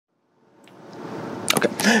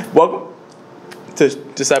Okay. Welcome to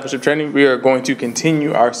Discipleship Training. We are going to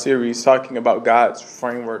continue our series talking about God's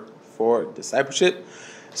framework for discipleship.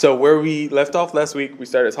 So where we left off last week, we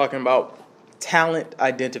started talking about talent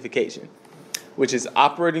identification, which is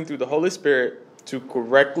operating through the Holy Spirit to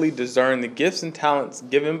correctly discern the gifts and talents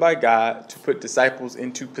given by God to put disciples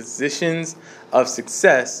into positions of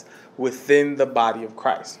success within the body of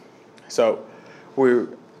Christ. So we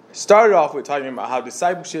started off with talking about how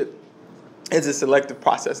discipleship is a selective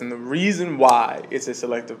process. And the reason why it's a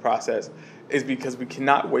selective process is because we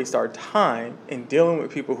cannot waste our time in dealing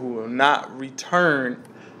with people who will not return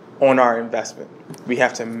on our investment. We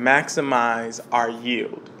have to maximize our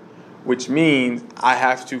yield, which means I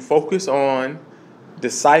have to focus on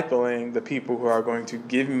discipling the people who are going to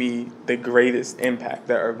give me the greatest impact,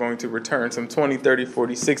 that are going to return some 20, 30,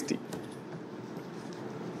 40, 60.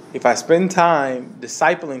 If I spend time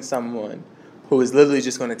discipling someone who is literally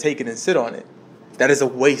just going to take it and sit on it, that is a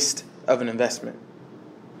waste of an investment.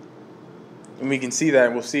 And we can see that,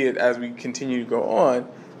 and we'll see it as we continue to go on,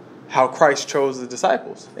 how Christ chose the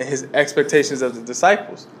disciples and his expectations of the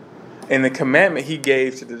disciples and the commandment he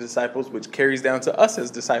gave to the disciples, which carries down to us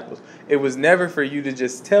as disciples. It was never for you to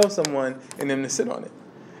just tell someone and them to sit on it.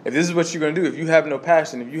 If this is what you're going to do, if you have no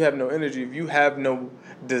passion, if you have no energy, if you have no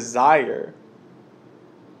desire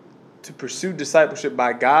to pursue discipleship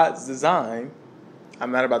by God's design,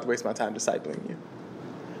 I'm not about to waste my time discipling you.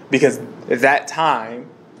 Because that time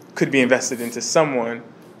could be invested into someone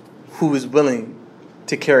who is willing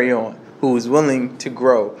to carry on, who is willing to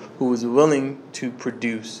grow, who is willing to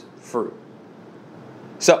produce fruit.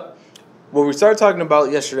 So, what we started talking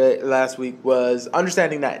about last week, was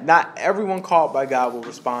understanding that not everyone called by God will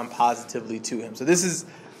respond positively to him. So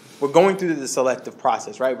we're going through the selective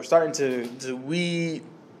process, right? We're starting to weed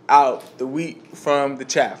out the wheat from the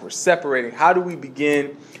chaff. We're separating. How do we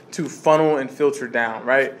begin to funnel and filter down,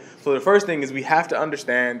 right? So the first thing is we have to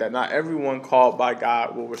understand that not everyone called by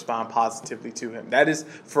God will respond positively to him. That is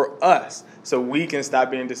for us. So we can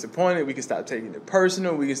stop being disappointed. We can stop taking it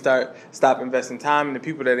personal. We can stop investing time in the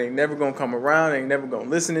people that ain't never going to come around, ain't never going to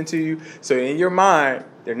listen to you. So in your mind,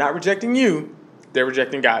 they're not rejecting you. They're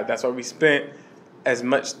rejecting God. That's why we spent as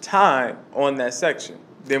much time on that section.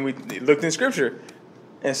 Then we looked in Scripture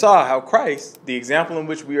and saw how Christ, the example in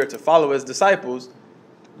which we are to follow as disciples,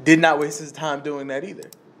 did not waste his time doing that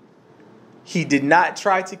either. He did not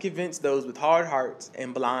try to convince those with hard hearts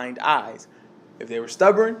and blind eyes. If they were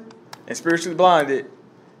stubborn and spiritually blinded,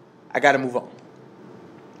 I got to move on.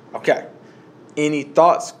 Okay. Any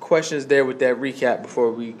thoughts, questions there with that recap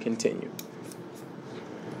before we continue?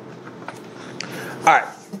 All right.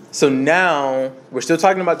 So now we're still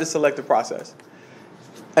talking about this selective process.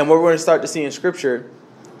 And what we're going to start to see in Scripture,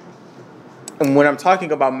 and when I'm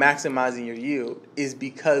talking about maximizing your yield, is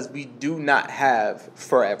because we do not have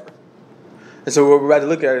forever. And so what we're about to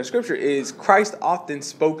look at in Scripture is Christ often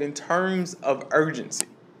spoke in terms of urgency.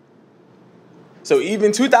 So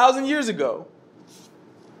even 2,000 years ago,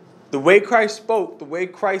 the way Christ spoke, the way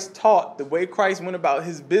Christ taught, the way Christ went about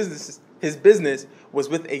his business was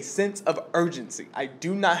with a sense of urgency. I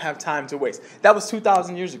do not have time to waste. That was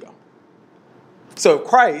 2,000 years ago. So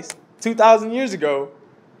Christ, 2,000 years ago,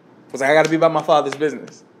 was like, I got to be about my Father's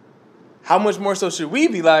business. How much more so should we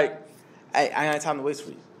be like, hey, I ain't got time to waste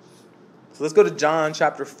for you. So let's go to John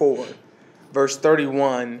chapter 4, verse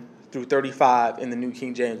 31 through 35 in the New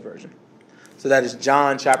King James Version. So that is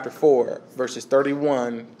John chapter 4, verses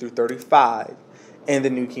 31 through 35 in the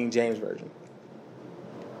New King James Version.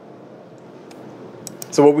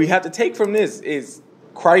 So what we have to take from this is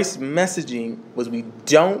Christ's messaging was we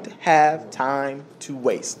don't have time to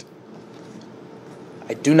waste.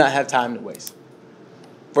 I do not have time to waste.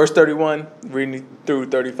 Verse 31, reading through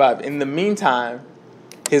 35. In the meantime,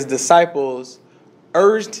 his disciples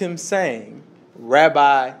urged him, saying,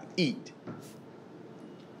 Rabbi, eat.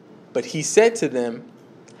 But he said to them,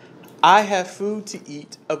 I have food to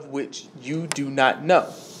eat of which you do not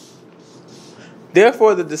know.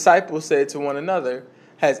 Therefore the disciples said to one another,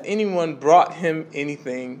 has anyone brought him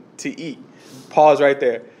anything to eat? Pause right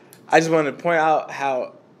there. I just want to point out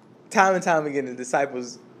how time and time again the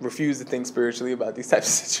disciples refuse to think spiritually about these types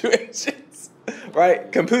of situations. Right?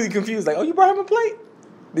 Completely confused. Like, oh, you brought him a plate?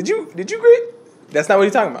 Did you agree? That's not what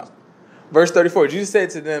he's talking about. Verse 34, Jesus said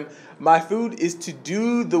to them, my food is to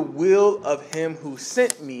do the will of him who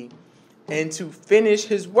sent me and to finish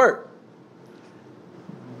his work.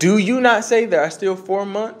 Do you not say there are still 4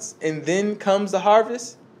 months and then comes the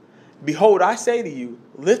harvest? Behold, I say to you,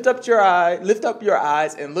 lift up your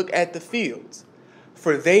eyes and look at the fields,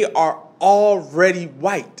 for they are already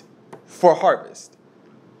white for harvest.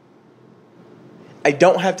 I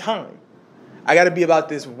don't have time. I got to be about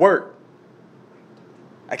this work.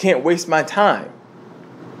 I can't waste my time.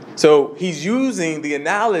 So he's using the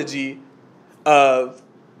analogy of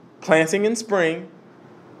planting in spring,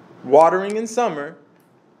 watering in summer,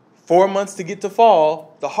 4 months to get to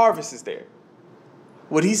fall, the harvest is there.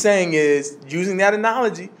 What he's saying is, using that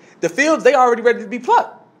analogy, the fields, they already ready to be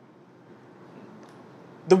plucked.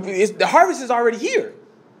 The harvest is already here.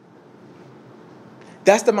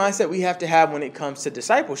 That's the mindset we have to have when it comes to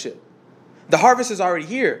discipleship. The harvest is already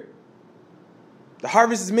here. The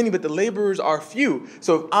harvest is many, but the laborers are few.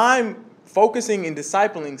 So if I'm focusing and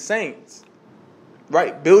discipling saints,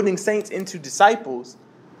 right, building saints into disciples,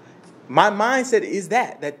 my mindset is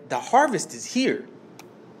that the harvest is here.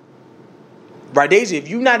 Right, Deja, if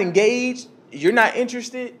you're not engaged, you're not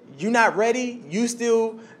interested, you're not ready, you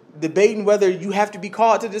still debating whether you have to be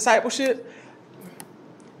called to discipleship,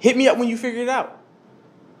 hit me up when you figure it out.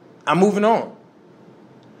 I'm moving on.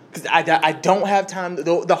 Because I don't have time.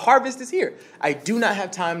 The harvest is here. I do not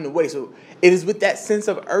have time to wait. So it is with that sense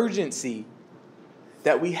of urgency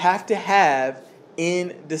that we have to have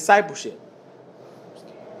in discipleship.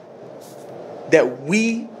 That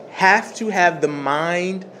we have to have the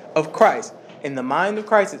mind of Christ. And the mind of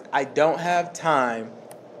Christ is, I don't have time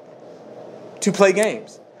to play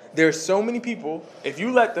games. There are so many people, if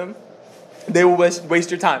you let them, they will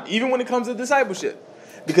waste your time. Even when it comes to discipleship.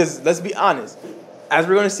 Because let's be honest, as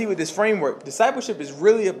we're going to see with this framework, discipleship is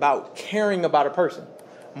really about caring about a person.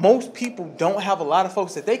 Most people don't have a lot of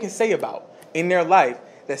folks that they can say about in their life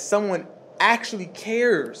that someone actually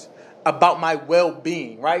cares about my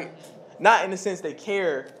well-being, right? Not in the sense they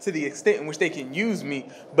care to the extent in which they can use me,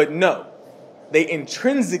 but no. They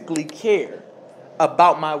intrinsically care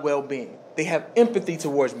about my well-being. They have empathy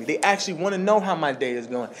towards me. They actually want to know how my day is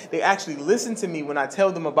going. They actually listen to me when I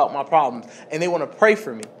tell them about my problems, and they want to pray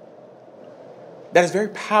for me. That is very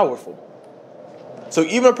powerful. So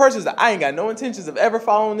even a person that I ain't got no intentions of ever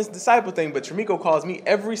following this disciple thing, but Tramiko calls me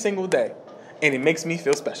every single day, and it makes me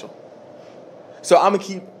feel special. So I'm going to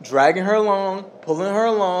keep dragging her along, pulling her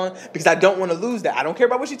along, because I don't want to lose that. I don't care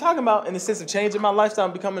about what she's talking about in the sense of changing my lifestyle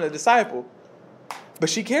and becoming a disciple. But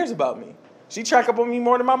she cares about me. She check up on me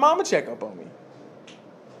more than my mama check up on me.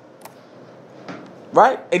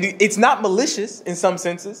 Right? And it's not malicious in some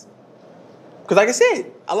senses. Because like I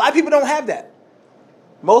said, a lot of people don't have that.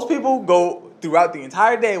 Most people go throughout the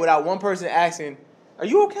entire day without one person asking, are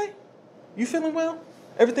you okay? You feeling well?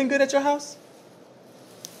 Everything good at your house?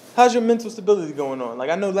 How's your mental stability going on? Like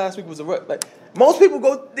I know last week was like most people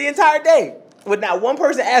go the entire day with not one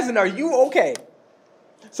person asking, are you okay?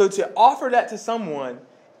 So to offer that to someone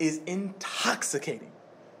is intoxicating.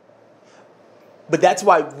 But that's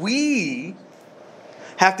why we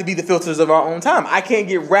have to be the filters of our own time. I can't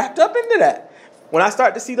get wrapped up into that. When I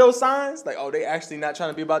start to see those signs, like, oh, they actually not trying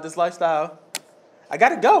to be about this lifestyle, I got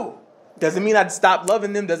to go. Doesn't mean I stop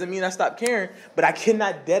loving them. Doesn't mean I stop caring. But I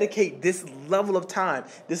cannot dedicate this level of time,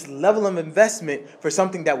 this level of investment for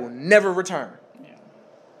something that will never return.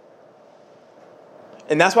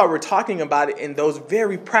 And that's why we're talking about it in those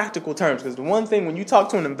very practical terms. Because the one thing, when you talk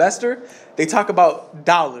to an investor, they talk about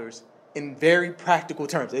dollars in very practical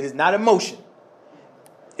terms. It is not emotion.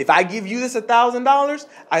 If I give you this $1,000,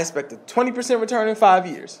 I expect a 20% return in 5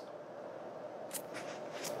 years.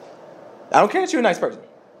 I don't care that you're a nice person.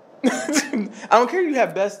 I don't care if you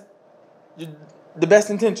have the best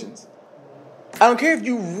intentions. I don't care if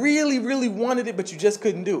you really, really wanted it, but you just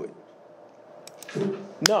couldn't do it.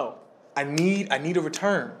 No. I need a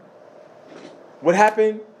return. What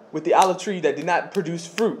happened with the olive tree that did not produce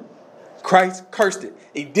fruit? Christ cursed it.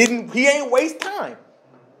 He ain't waste time.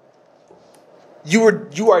 You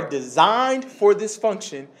are designed for this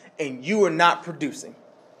function and you are not producing.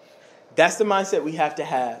 That's the mindset we have to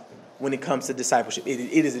have when it comes to discipleship.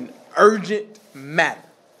 It is an urgent matter.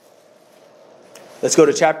 Let's go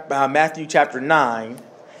to Matthew chapter 9, and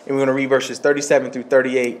we're going to read verses 37 through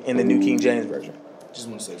 38 in the New King James Version. Just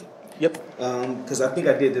want to say something. Yep. Because I think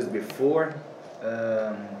I did this before.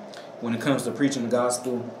 When it comes to preaching the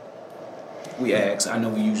gospel, we ask. I know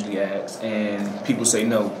we usually ask. And people say,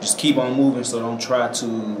 no, just keep on moving. So don't try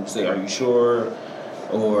to say, are you sure?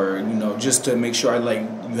 Or, just to make sure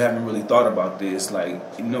you haven't really thought about this.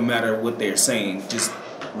 Like, no matter what they're saying, just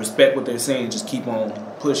respect what they're saying. Just keep on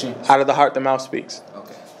pushing. Out of the heart, the mouth speaks.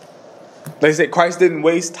 Okay. Like I said, Christ didn't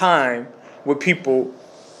waste time with people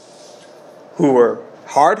who were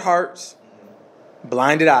hard hearts,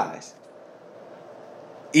 blinded eyes.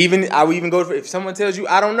 I would even go for, if someone tells you,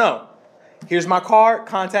 I don't know, here's my card,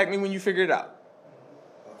 contact me when you figure it out.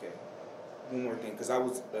 Okay. One more thing, because I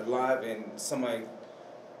was live and somebody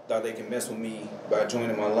thought they can mess with me by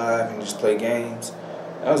joining my live and just play games.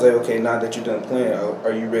 I was like, okay, now that you're done playing,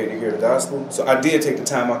 are you ready to hear the gospel? So I did take the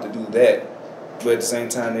time out to do that. But at the same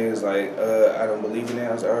time, it was like, I don't believe in it.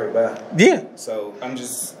 I was like, all right, bye. Yeah. So I'm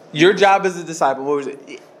just... Your job as a disciple, what was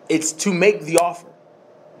it? It's to make the offer.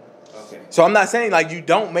 Okay. So I'm not saying like you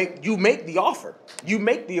make the offer. You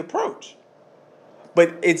make the approach.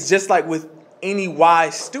 But it's just like with any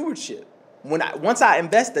wise stewardship. Once I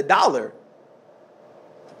invest $1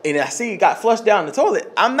 and I see it got flushed down the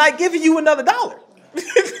toilet, I'm not giving you another $1.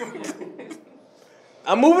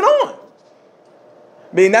 I'm moving on.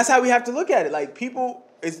 I mean, that's how we have to look at it. Like people,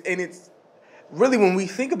 it's really when we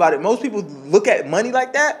think about it, most people look at money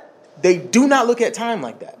like that. They do not look at time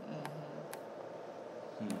like that.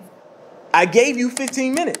 I gave you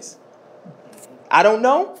 15 minutes. I don't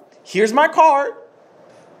know. Here's my card.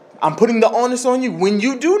 I'm putting the onus on you. When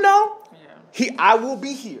you do know, I will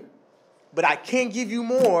be here. But I can't give you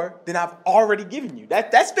more than I've already given you.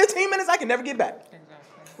 That's 15 minutes I can never get back.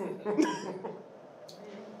 Exactly.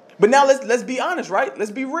 But now let's be honest, right?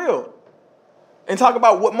 Let's be real. And talk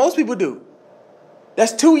about what most people do.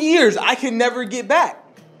 That's 2 years I can never get back.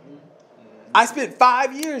 I spent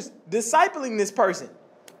 5 years discipling this person.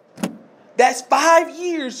 That's 5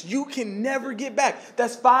 years you can never get back.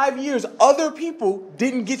 That's 5 years other people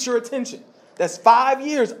didn't get your attention. That's 5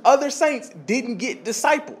 years other saints didn't get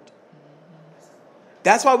discipled.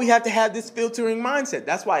 That's why we have to have this filtering mindset.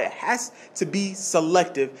 That's why it has to be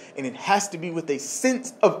selective and it has to be with a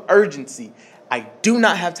sense of urgency. I do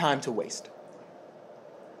not have time to waste.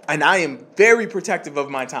 And I am very protective of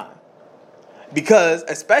my time. Because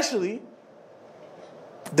especially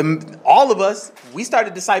all of us, we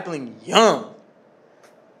started discipling young.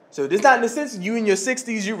 So this not in the sense you in your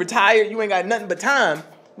 60s, you retired, you ain't got nothing but time.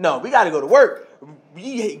 No, we got to go to work.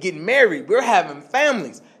 We getting married. We're having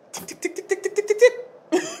families. Tick, tick, tick, tick, tick, tick, tick, tick, tick.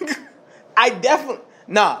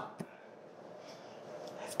 Nah.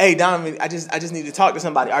 Hey, Donovan, I just need to talk to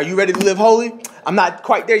somebody. Are you ready to live holy? I'm not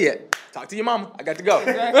quite there yet. Talk to your mama. I got to go.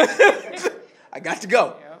 Exactly. I got to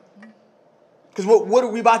go. Because what are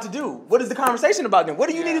we about to do? What is the conversation about then? What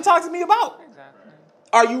do you need to talk to me about? Exactly.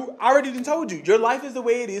 I already told you. Your life is the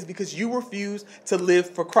way it is because you refuse to live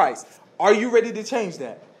for Christ. Are you ready to change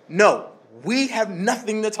that? No. We have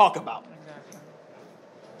nothing to talk about.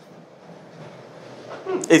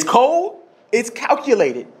 Exactly. It's cold. It's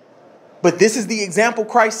calculated. But this is the example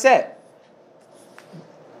Christ set.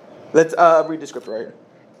 Let's read the scripture right here.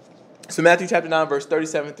 So Matthew chapter 9, verse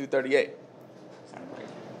 37 through 38.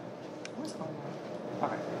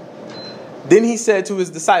 Okay. Then he said to his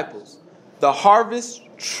disciples, the harvest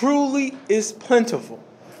truly is plentiful,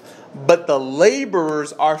 but the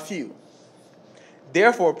laborers are few.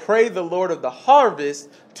 Therefore, pray the Lord of the harvest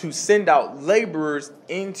to send out laborers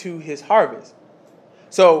into his harvest.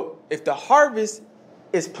 So if the harvest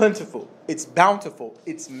is plentiful, it's bountiful,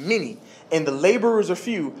 it's many, and the laborers are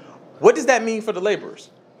few, what does that mean for the laborers?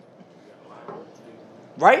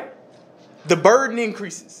 Right? The burden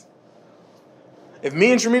increases. If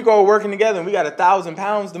me and Tramiko are working together and we got 1,000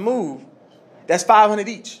 pounds to move, that's 500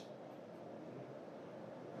 each.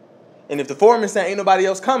 And if the foreman said ain't nobody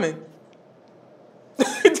else coming,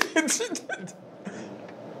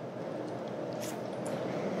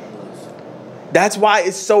 that's why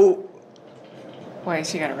it's so... Wait,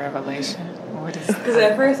 she got a revelation. What is that? Because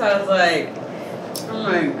at first I was like,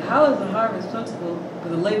 how is the harvest plentiful?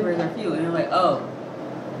 Because the laborers are few. And I'm like, oh,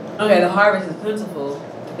 okay, the harvest is plentiful.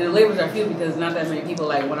 And the laborers are few because not that many people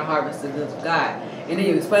want to harvest the goods of God. And then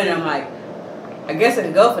you explain it, I'm like, I guess I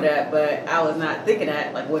could go for that, but I was not thinking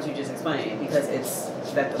that like what you just explained. Because it's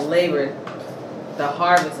that the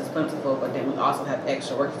harvest is plentiful, but then we also have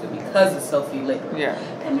extra work to do because it's so few laborers. Yeah.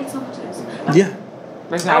 That makes so much sense. Yeah.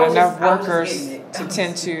 There's not enough workers to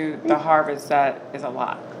tend to the harvest. That is a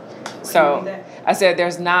lot. So I said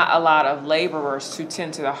there's not a lot of laborers to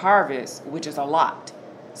tend to the harvest, which is a lot.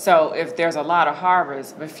 So if there's a lot of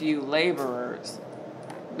harvest but few laborers,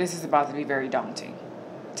 this is about to be very daunting,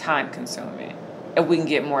 time consuming. If we can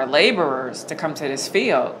get more laborers to come to this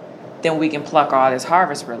field, then we can pluck all this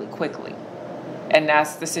harvest really quickly. And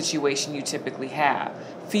that's the situation you typically have.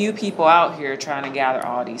 Few people out here trying to gather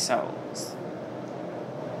all these souls.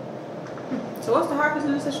 So what's the harvest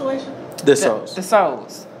in this situation? The souls. The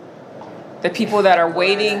souls. The people that are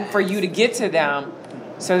waiting for you to get to them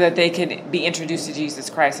so that they can be introduced to Jesus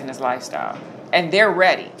Christ and his lifestyle. And they're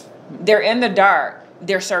ready. They're in the dark.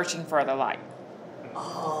 They're searching for the light.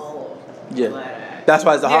 Oh. Yeah. That's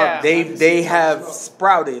why it's the harvest. They have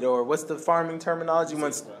sprouted, or what's the farming terminology?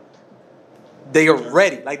 Once they are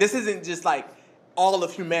ready. Like this isn't just like all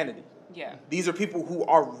of humanity. Yeah. These are people who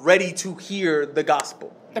are ready to hear the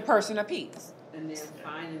gospel. The person of peace. And then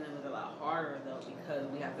finding them is a lot harder though because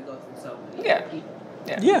we have to go through so many people.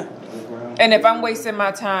 Yeah. And if I'm wasting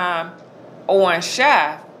my time on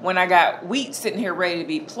shaft when I got wheat sitting here ready to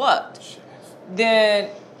be plucked, then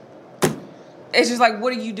it's just like,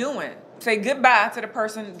 what are you doing? Say goodbye to the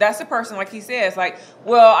person. That's the person, like he says, like,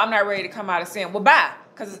 well, I'm not ready to come out of sin. Well, bye.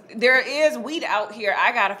 Because there is wheat out here.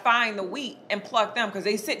 I got to find the wheat and pluck them because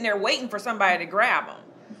they sitting there waiting for somebody to grab them.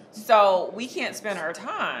 So we can't spend our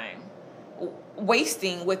time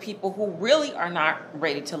wasting with people who really are not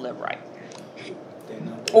ready to live right.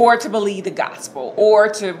 Or to believe the gospel. Or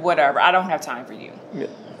to whatever. I don't have time for you. Yeah.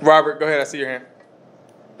 Robert, go ahead. I see your hand.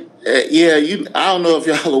 I don't know if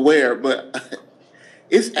y'all aware, but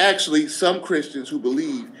it's actually some Christians who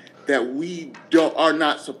believe that we are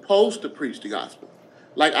not supposed to preach the gospel.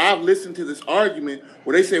 Like, I've listened to this argument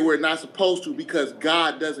where they say we're not supposed to because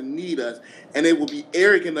God doesn't need us, and it will be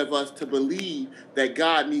arrogant of us to believe that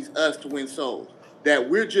God needs us to win souls. That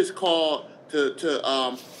we're just called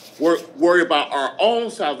to worry about our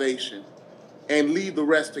own salvation and leave the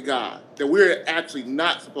rest to God. That we're actually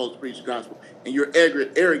not supposed to preach the gospel, and you're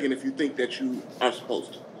arrogant if you think that you are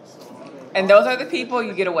supposed to. And those are the people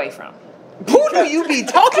you get away from. Who do you be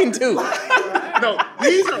talking to? No,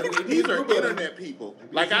 these are internet people.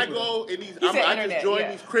 Like, I go in these, I just join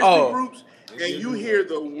these Christian groups, and you hear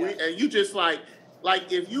and you just like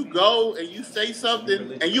if you go and you say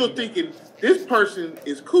something, and you're thinking this person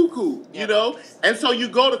is cuckoo, you know, and so you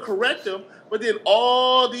go to correct them, but then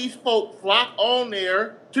all these folk flock on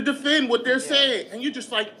there to defend what they're saying, and you're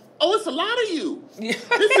just like, oh, it's a lot of you.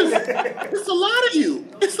 It's a lot of you.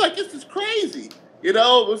 It's like, this is crazy. You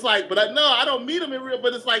know, it's like, but I don't meet them in real,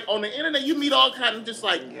 but it's like on the internet, you meet all kinds of just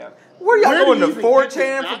like, where y'all going to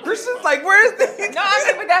 4chan for Christians? Like, where's this? No, I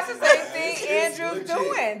mean, but that's the same thing Andrew's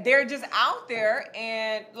doing. They're just out there,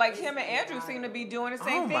 and like him and Andrew seem to be doing the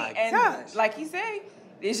same thing. And gosh. like he said,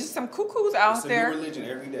 there's just some cuckoos out there. It's a new religion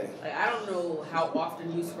every day. Like, I don't know how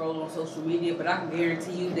often you scroll on social media, but I can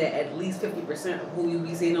guarantee you that at least 50% of who you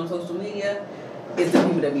be seeing on social media is the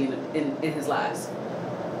people that be in his lives.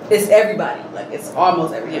 It's everybody. Like, it's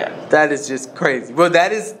almost everybody. Yeah, that is just crazy. Well,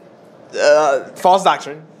 that is false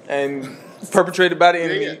doctrine and perpetrated by the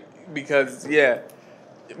enemy because,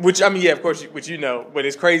 which, I mean, of course, which you know, but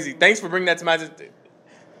it's crazy. Thanks for bringing that to my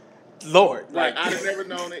Lord. Like, I'd have never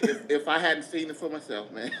known it if I hadn't seen it for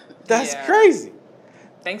myself, man. That's crazy.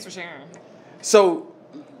 Thanks for sharing. So,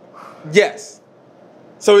 yes.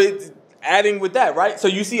 So, it's adding with that, right? So,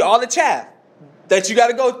 you see all the chaff that you got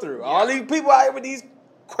to go through. All these people out here with these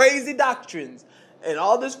crazy doctrines and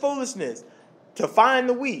all this foolishness to find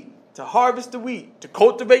the wheat, to harvest the wheat, to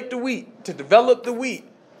cultivate the wheat, to develop the wheat.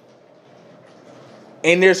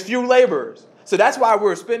 And there's few laborers. So that's why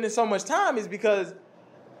we're spending so much time, is because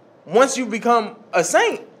once you become a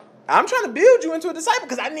saint, I'm trying to build you into a disciple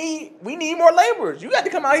because we need more laborers. You got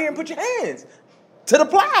to come out here and put your hands to the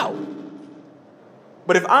plow.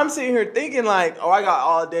 But if I'm sitting here thinking like, oh, I got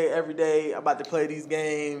all day, every day, I'm about to play these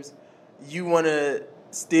games, you want to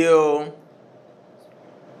still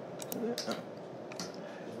want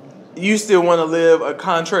to live a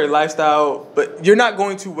contrary lifestyle, but you're not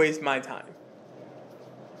going to waste my time.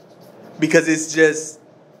 Because it's just,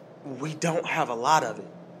 we don't have a lot of it.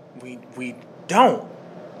 We don't.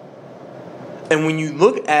 And when you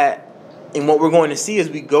look at, and what we're going to see as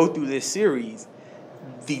we go through this series,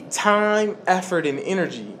 the time, effort, and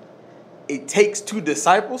energy it takes to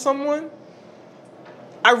disciple someone,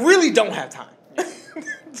 I really don't have time.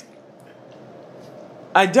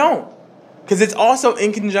 I don't. Because it's also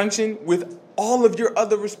in conjunction with all of your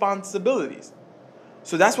other responsibilities.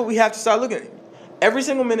 So that's what we have to start looking at. Every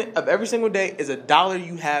single minute of every single day is $1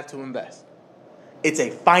 you have to invest. It's a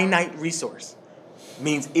finite resource.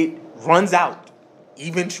 Means it runs out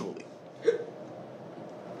eventually.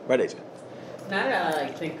 Right, AJ? Now that I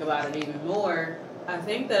think about it even more, I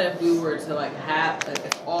think that if we were to have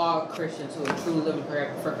if all Christians who are truly living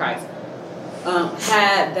for Christ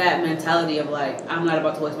had that mentality of I'm not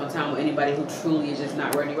about to waste my time with anybody who truly is just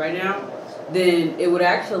not ready right now, then it would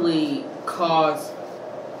actually cause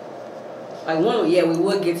we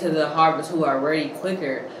would get to the harvest who are ready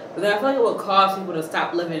quicker, but then I feel like it would cause people to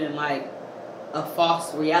stop living in a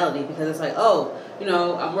false reality, because it's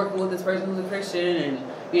I'm working with this person who's a Christian, and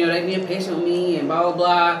they being patient with me and blah blah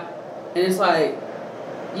blah, and it's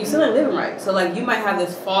you still ain't living right. So you might have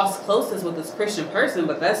this false closeness with this Christian person,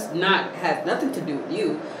 but has nothing to do with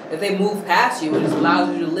you. If they move past you and just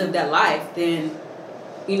allows you to live that life, then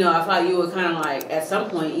I feel like you would kind of at some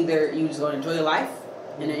point either you just going to enjoy your life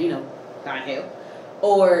and then die in hell,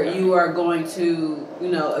 or you are going to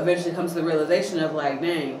eventually come to the realization of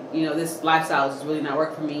dang, this lifestyle is really not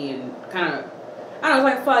working for me, and kind of I don't know,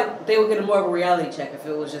 I feel like they would get more of a reality check if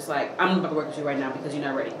it was just like, I'm about to work with you right now because you're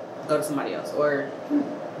not ready. Go to somebody else. Or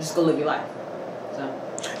just go live your life.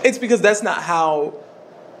 So it's because that's not how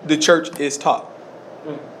the church is taught.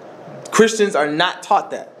 Christians are not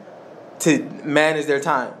taught that, to manage their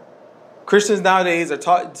time. Christians nowadays are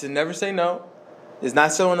taught to never say no. It's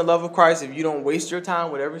not showing the love of Christ if you don't waste your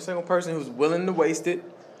time with every single person who's willing to waste it.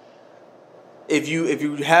 If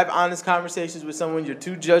you have honest conversations with someone, you're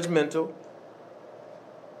too judgmental.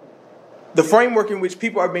 The framework in which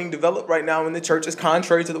people are being developed right now in the church is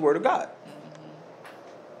contrary to the Word of God.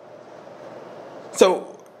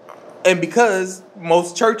 So, and because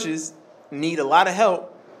most churches need a lot of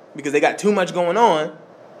help because they got too much going on,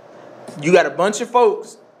 you got a bunch of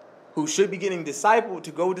folks who should be getting discipled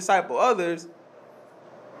to go disciple others,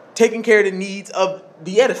 taking care of the needs of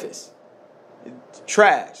the edifice.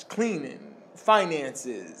 Trash, cleaning,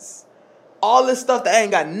 finances, all this stuff that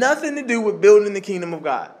ain't got nothing to do with building the kingdom of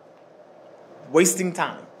God. Wasting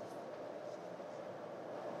time.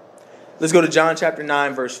 Let's go to John chapter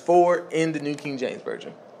 9, verse 4 in the New King James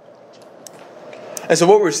Version. And so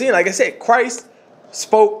what we're seeing, like I said, Christ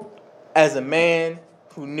spoke as a man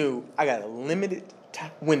who knew I got a limited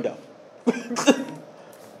window.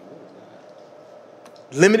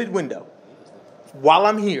 Limited window. While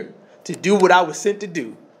I'm here to do what I was sent to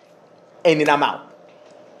do, and then I'm out.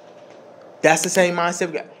 That's the same mindset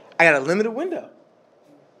we got. I got a limited window.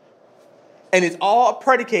 And it's all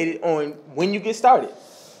predicated on when you get started.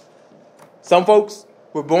 Some folks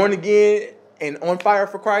were born again and on fire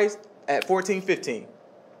for Christ at 14, 15.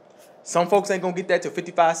 Some folks ain't going to get that till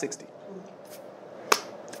 55, 60.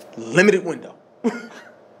 Limited window.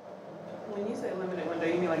 When you say limited window,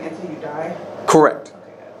 you mean like until you die? Correct.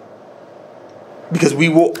 Because we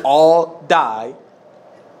will all die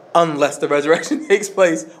unless the resurrection takes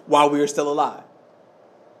place while we are still alive.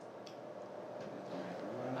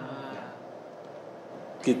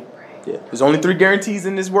 Yeah. There's only 3 guarantees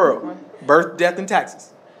in this world: birth, death, and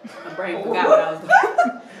taxes. My brain forgot what I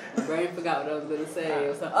was going to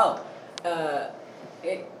say. So,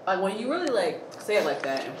 like when you really like say it like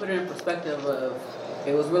that and put it in perspective of,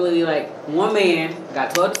 it was really like one man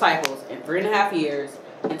got 12 disciples in 3.5 years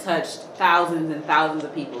and touched thousands and thousands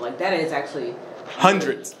of people. Like that is actually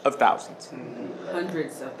hundreds of thousands.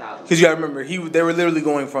 Hundreds of thousands. Because you got to remember, they were literally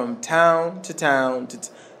going from town to town to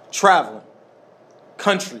traveling,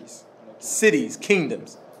 countries, cities,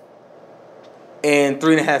 kingdoms, in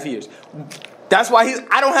 3.5 years. That's why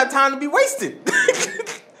I don't have time to be wasted.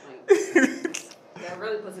 That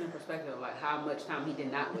really puts it in perspective of like how much time he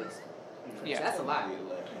did not waste. Yeah, that's a lot.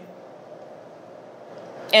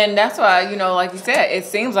 And that's why, like you said, it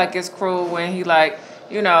seems like it's cruel when he like,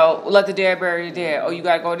 let the dead bury the dead. Oh, you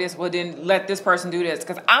got to go this. Well, then let this person do this.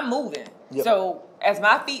 Because I'm moving. Yep. So as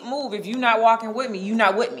my feet move, if you're not walking with me, you're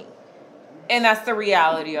not with me. And that's the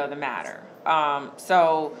reality of the matter.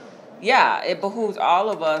 So, yeah, it behooves all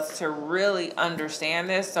of us to really understand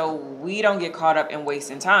this so we don't get caught up in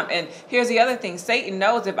wasting time. And here's the other thing. Satan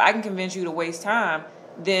knows if I can convince you to waste time,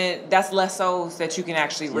 then that's less souls that you can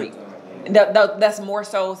actually reap. That's more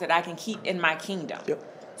souls that I can keep in my kingdom. Yep.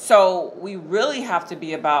 So we really have to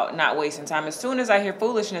be about not wasting time. As soon as I hear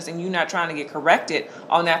foolishness and you're not trying to get corrected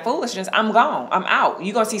on that foolishness, I'm gone. I'm out.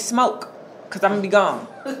 You're going to see smoke because I'm going to be gone.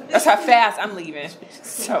 That's how fast I'm leaving.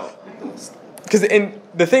 So, and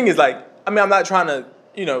the thing is, like, I'm not trying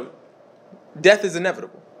to, death is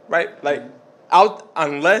inevitable, right? Like,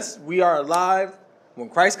 unless we are alive when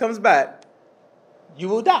Christ comes back, you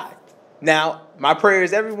will die. Now, my prayer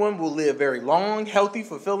is everyone will live very long, healthy,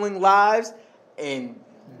 fulfilling lives and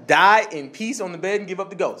die in peace on the bed and give up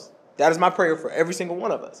the ghost. That is my prayer for every single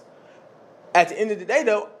one of us. At the end of the day,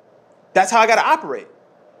 though, that's how I got to operate.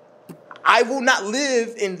 I will not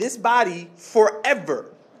live in this body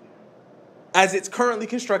forever as it's currently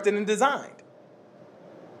constructed and designed.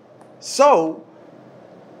 So,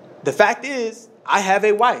 the fact is, I have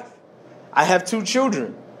a wife. I have 2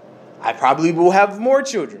 children. I probably will have more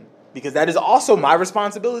children because that is also my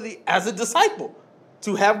responsibility as a disciple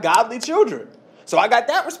to have godly children. So I got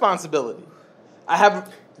that responsibility. I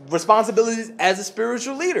have responsibilities as a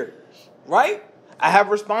spiritual leader, right? I have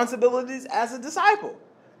responsibilities as a disciple.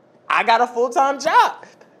 I got a full-time job.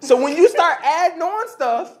 So when you start adding on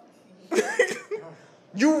stuff,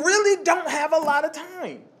 you really don't have a lot of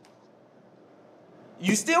time.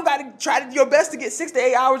 You still got to try your best to get 6 to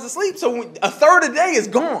 8 hours of sleep. So a third of the day is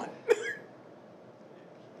gone.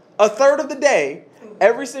 A third of the day,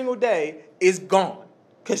 every single day, is gone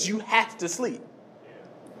because you have to sleep.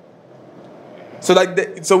 So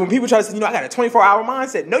so when people try to say, I got a 24-hour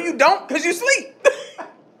mindset. No, you don't, because you sleep.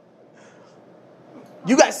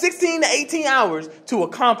 You got 16 to 18 hours to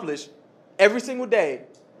accomplish every single day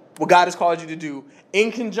what God has called you to do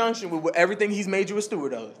in conjunction with everything he's made you a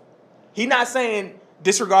steward of. He's not saying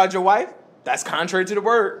disregard your wife. That's contrary to the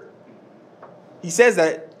word. He says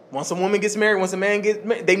that once a woman gets married, once a man gets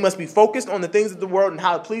married, they must be focused on the things of the world and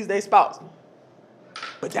how to please their spouse.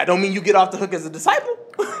 But that don't mean you get off the hook as a disciple.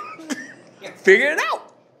 Figure it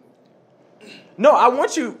out. No, I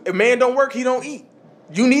want you. If man don't work, he don't eat.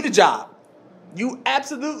 You need a job. You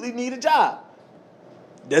absolutely need a job.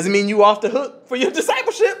 Doesn't mean you off the hook for your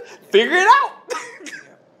discipleship. Figure it out.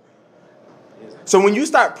 So when you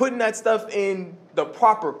start putting that stuff in the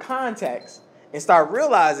proper context and start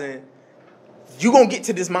realizing you're going to get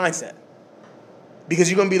to this mindset. Because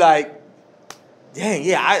you're going to be like, dang,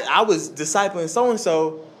 yeah, I was discipling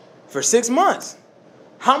so-and-so for 6 months.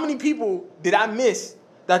 How many people did I miss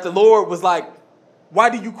that the Lord was like, why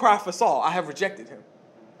do you cry for Saul? I have rejected him.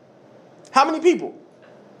 How many people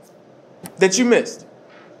that you missed?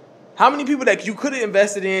 How many people that you could have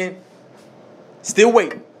invested in still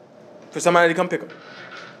waiting for somebody to come pick them?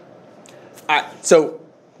 All right, so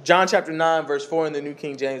John chapter 9, verse 4 in the New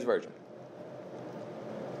King James Version.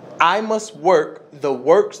 I must work the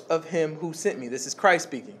works of him who sent me. This is Christ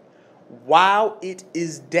speaking. While it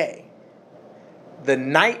is day, the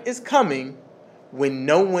night is coming when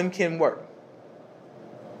no one can work.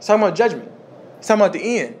 He's talking about judgment. He's talking about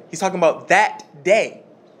the end. He's talking about that day.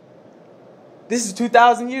 This is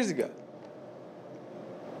 2,000 years ago.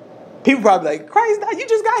 People probably like, Christ, you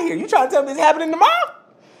just got here. You trying to tell me it's happening tomorrow?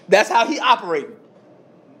 That's how he operated.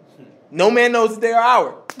 No man knows the day or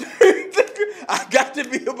hour. I got to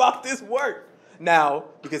be about this work. Now,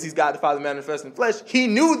 because he's God the Father manifest in flesh, he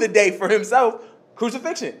knew the day for himself,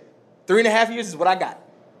 crucifixion. 3.5 years is what I got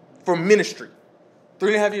for ministry.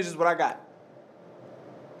 3.5 years is what I got.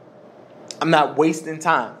 I'm not wasting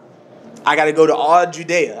time. I got to go to all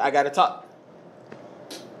Judea. I got to talk.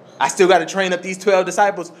 I still got to train up these 12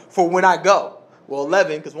 disciples for when I go. Well,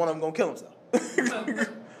 11, because one of them going to kill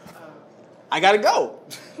himself. I got to go.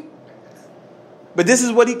 But this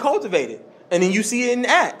is what he cultivated. And then you see it in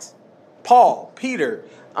Acts. Paul, Peter,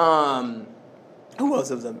 who else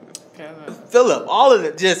was there? Philip, all of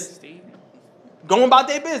them just Stephen. Going about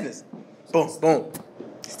their business. Boom, boom.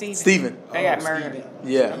 Stephen. They got murdered.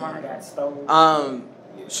 Yeah. Lamar got stolen.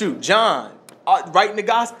 John. Writing the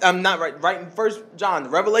gospel. I'm not writing First John, the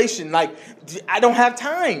Revelation. Like, I don't have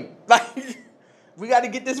time. Like, we got to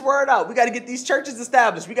get this word out. We got to get these churches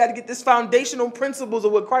established. We got to get this foundational principles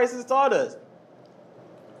of what Christ has taught us.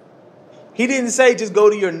 He didn't say just go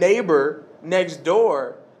to your neighbor next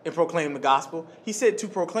door and proclaim the gospel. He said to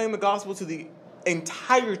proclaim the gospel to the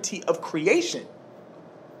entirety of creation.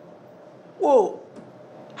 Well,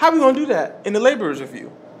 how are we going to do that in the laborer's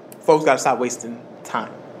review? Folks got to stop wasting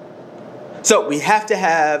time. So we have to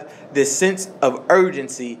have this sense of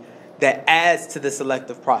urgency that adds to the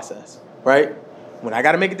selective process, right? When I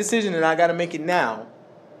got to make a decision and I got to make it now,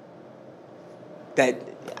 that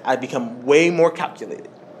I become way more calculated.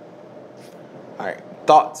 All right,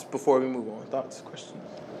 thoughts before we move on? Thoughts, questions?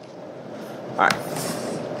 All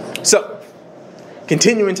right. So,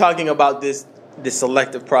 continuing talking about this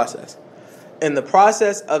selective process. In the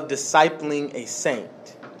process of discipling a saint,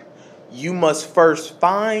 you must first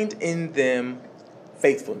find in them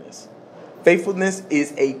faithfulness. Faithfulness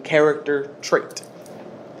is a character trait.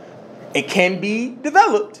 It can be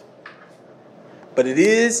developed, but it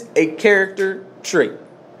is a character trait.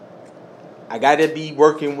 I got to be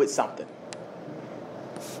working with something.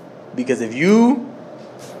 Because if you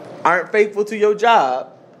aren't faithful to your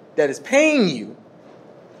job that is paying you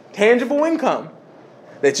tangible income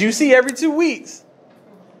that you see every 2 weeks,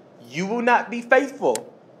 you will not be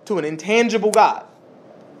faithful to an intangible God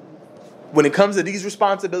when it comes to these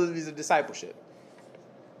responsibilities of discipleship.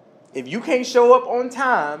 If you can't show up on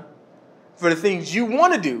time for the things you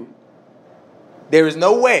want to do, there is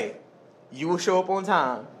no way you will show up on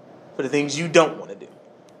time for the things you don't want to do.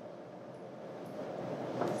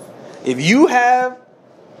 If you have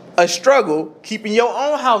a struggle keeping your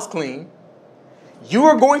own house clean, you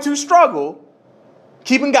are going to struggle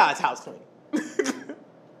keeping God's house clean.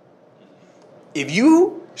 If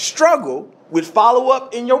you struggle with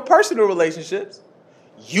follow-up in your personal relationships,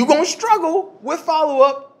 you're going to struggle with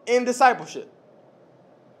follow-up in discipleship.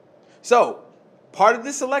 So, part of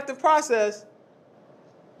this selective process,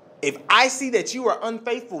 if I see that you are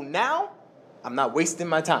unfaithful now, I'm not wasting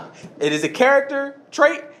my time. It is a character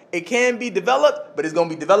trait. It can be developed, but it's going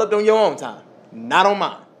to be developed on your own time, not on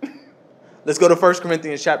mine. Let's go to 1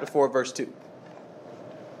 Corinthians chapter 4, verse 2.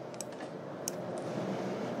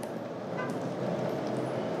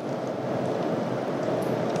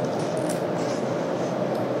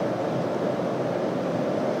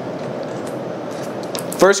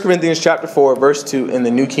 1 Corinthians chapter 4, verse 2 in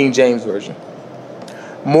the New King James Version.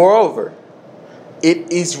 Moreover,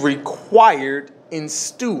 it is required in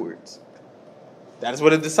stewards. That is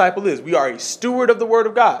what a disciple is. We are a steward of the word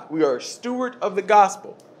of God. We are a steward of the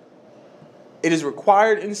gospel. It is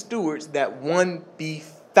required in stewards that one be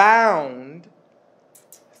found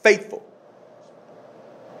faithful.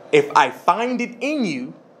 If I find it in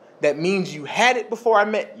you, that means you had it before I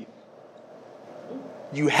met you.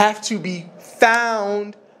 You have to be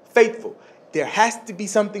found faithful. There has to be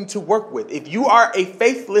something to work with. If you are a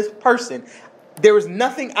faithless person, there is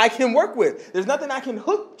nothing I can work with. There's nothing I can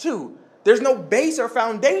hook to. There's no base or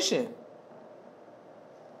foundation.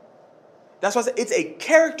 That's why I say it's a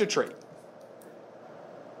character trait.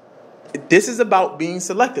 This is about being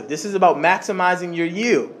selective. This is about maximizing your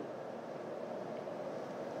yield.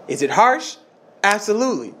 Is it harsh?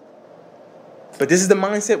 Absolutely. But this is the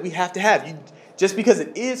mindset we have to have. Just because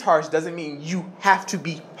it is harsh doesn't mean you have to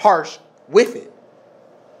be harsh with it.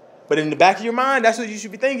 But in the back of your mind, that's what you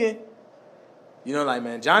should be thinking. You know, like,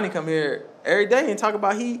 man, Johnny come here every day and talk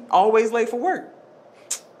about he always late for work.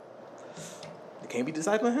 You can't be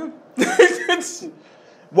discipling him.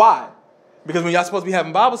 Why? Because when y'all supposed to be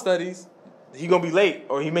having Bible studies, he going to be late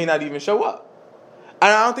or he may not even show up.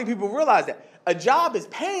 And I don't think people realize that. A job is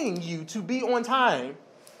paying you to be on time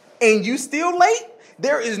and you still late.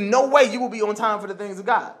 There is no way you will be on time for the things of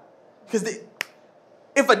God. Because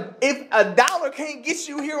if a dollar can't get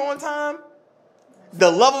you here on time, the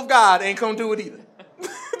love of God ain't gonna do it either.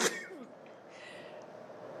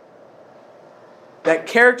 That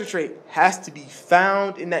character trait has to be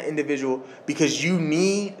found in that individual because you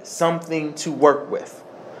need something to work with.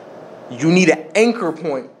 You need an anchor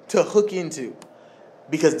point to hook into.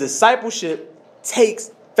 Because discipleship takes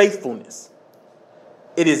faithfulness.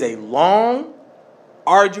 It is a long,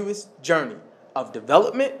 arduous journey of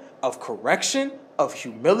development, of correction, of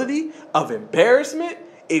humility, of embarrassment.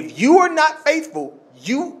 If you are not faithful,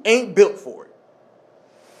 you ain't built for it.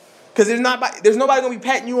 Because there's nobody going to be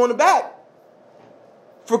patting you on the back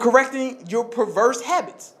for correcting your perverse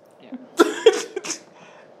habits. Yeah.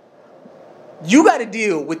 You got to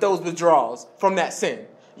deal with those withdrawals from that sin.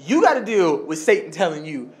 You got to deal with Satan telling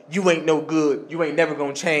you, you ain't no good. You ain't never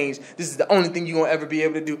going to change. This is the only thing you're going to ever be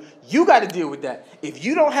able to do. You got to deal with that. If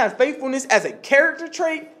you don't have faithfulness as a character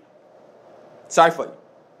trait, sorry for you.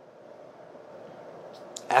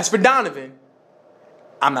 As for Donovan,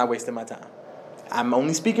 I'm not wasting my time. I'm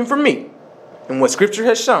only speaking for me and what Scripture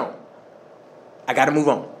has shown. I got to move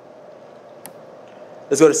on.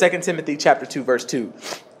 Let's go to 2 Timothy chapter 2, verse 2.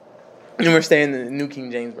 And we're staying in the New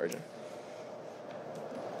King James Version.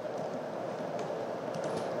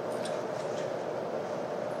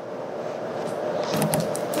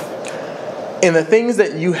 And the things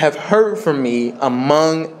that you have heard from me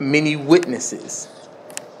among many witnesses,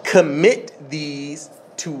 commit these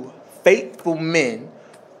to faithful men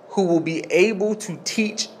who will be able to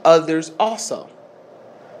teach others also.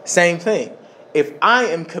 Same thing. If I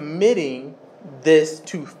am committing this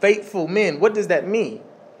to faithful men, what does that mean?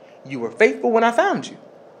 You were faithful when I found you.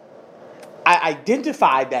 I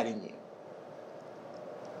identified that in you.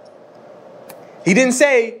 He didn't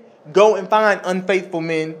say, go and find unfaithful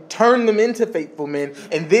men, turn them into faithful men,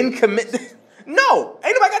 and then commit them. No,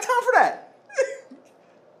 ain't nobody got time for that.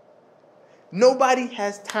 Nobody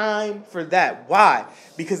has time for that. Why?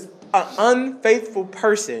 Because an unfaithful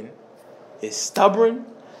person is stubborn,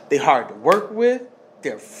 they're hard to work with,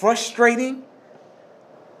 they're frustrating.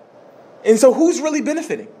 And so who's really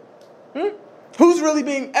benefiting? Who's really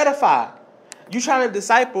being edified? You trying to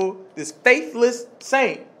disciple this faithless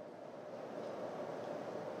saint.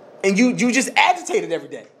 And you just agitated every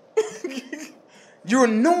day. You're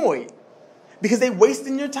annoyed because they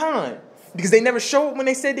wasting your time. Because they never show up when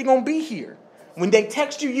they said they're going to be here. When they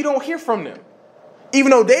text you, you don't hear from them.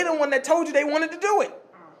 Even though they're the one that told you they wanted to do it.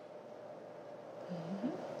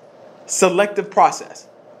 Selective process.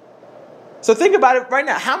 So think about it right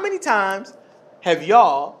now. How many times have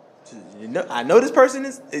y'all, I know this person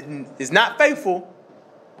is not faithful,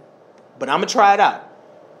 but I'm going to try it out.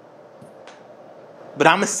 But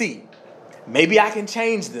I'm going to see. Maybe I can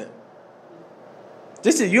change them.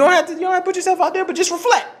 You don't have to put yourself out there, but just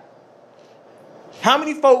reflect. How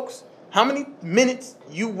many folks, how many minutes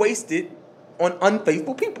you wasted on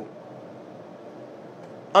unfaithful people?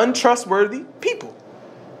 Untrustworthy people.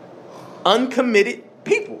 Uncommitted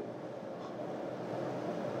people.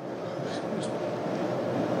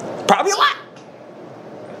 Probably a lot.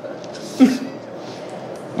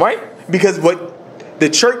 Right? Because what the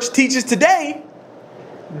church teaches today,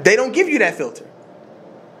 they don't give you that filter.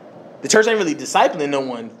 The church ain't really discipling no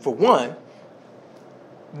one, for one.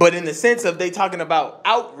 But in the sense of they talking about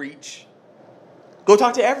outreach, go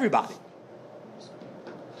talk to everybody.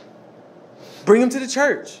 Bring them to the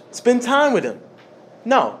church. Spend time with them.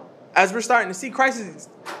 No. As we're starting to see, Christ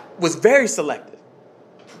was very selective.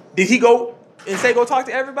 Did he go and say, go talk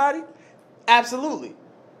to everybody? Absolutely.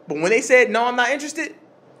 But when they said, no, I'm not interested,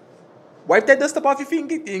 wipe that dust up off your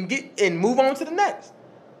feet and move on to the next.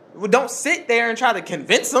 Well, don't sit there and try to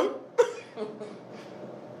convince them.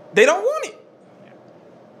 They don't want it.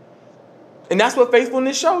 And that's what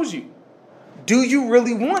faithfulness shows you. Do you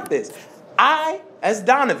really want this? I, as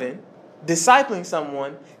Donovan, discipling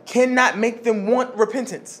someone, cannot make them want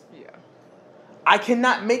repentance. Yeah. I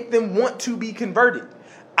cannot make them want to be converted.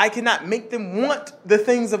 I cannot make them want the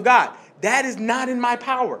things of God. That is not in my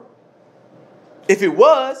power. If it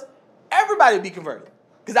was, everybody would be converted.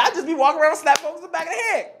 Because I'd just be walking around and slap folks in the back of the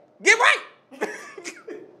head. Get right!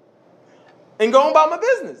 And go on about my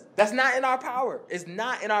business. That's not in our power. It's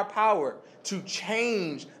not in our power to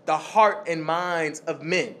change the heart and minds of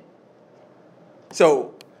men.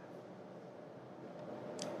 So,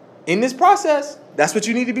 in this process, that's what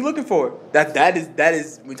you need to be looking for. That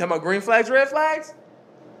is when we talk about green flags, red flags,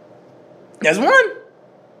 that's one.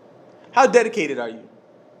 How dedicated are you?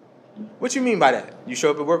 What you mean by that? You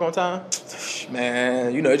show up at work on time?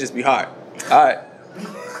 Man, it just be hard. All right.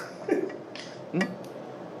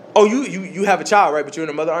 Oh, you have a child, right? But you and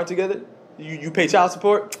the mother aren't together? You pay child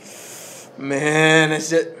support? Man, that's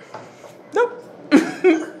just... Nope.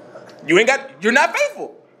 You're not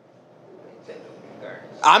faithful.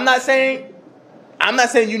 I'm not saying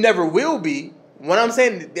you never will be. What I'm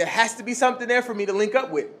saying, there has to be something there for me to link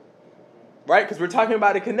up with. Right? Because we're talking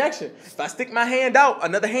about a connection. If I stick my hand out,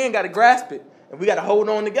 another hand got to grasp it. And we got to hold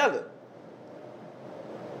on together.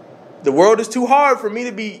 The world is too hard for me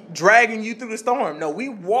to be dragging you through the storm. No, we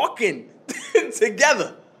walking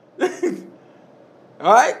together.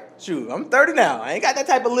 All right? Shoot, I'm 30 now. I ain't got that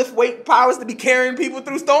type of lift weight powers to be carrying people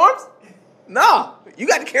through storms. No, you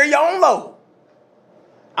got to carry your own load.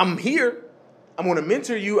 I'm here. I'm going to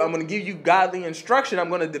mentor you. I'm going to give you godly instruction. I'm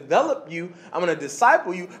going to develop you. I'm going to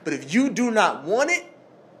disciple you. But if you do not want it,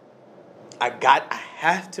 I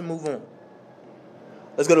have to move on.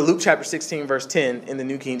 Let's go to Luke chapter 16, verse 10 in the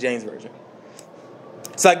New King James Version.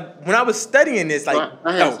 It's like when I was studying this, like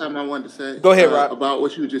I had something I wanted to say. Go ahead, Rob. About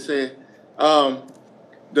what you were just saying.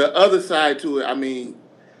 The other side to it, I mean,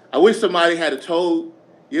 I wish somebody had told.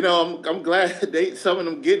 I'm glad some of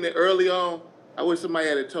them getting it early on. I wish somebody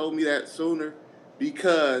had told me that sooner,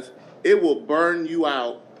 because it will burn you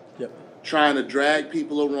out. Yep. Trying to drag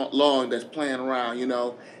people along that's playing around,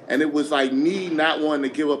 And it was like me not wanting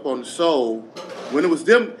to give up on the soul. When it was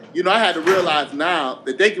them, I had to realize now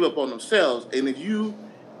that they give up on themselves. And if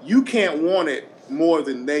you can't want it more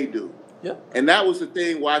than they do. Yep. And that was the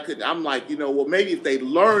thing where I'm like, well, maybe if they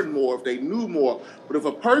learned more, if they knew more. But if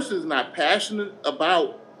a person's not passionate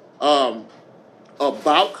about coming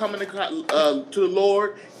to the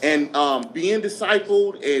Lord and being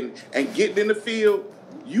discipled and getting in the field,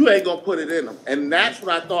 you ain't going to put it in them. And that's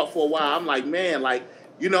what I thought for a while. I'm like, man,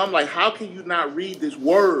 I'm like, how can you not read this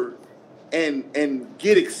word and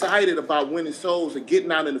get excited about winning souls and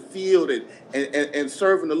getting out in the field and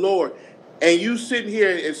serving the Lord? And you sitting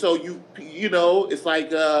here, and so it's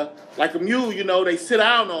like a mule, they sit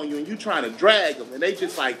down on you and you trying to drag them, and they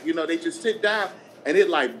just they just sit down, and it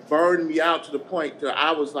like burned me out to the point that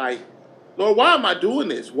I was like, Lord, why am I doing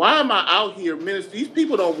this? Why am I out here ministering? These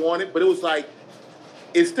people don't want it, but it was like,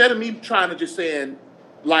 instead of me trying to just saying,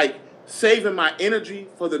 like, saving my energy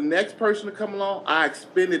for the next person to come along, I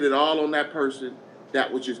expended it all on that person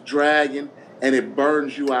that was just dragging, and it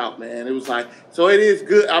burns you out, man. It was like, so it is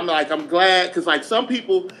good. I'm glad, because like some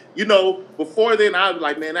people, before then I was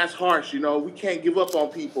like, man, that's harsh, we can't give up on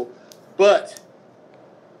people. But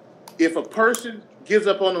if a person gives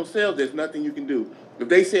up on themselves, there's nothing you can do. If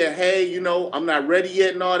they say, hey, I'm not ready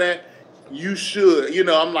yet and all that, you should.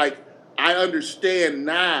 I'm like, I understand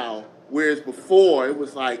now, whereas before it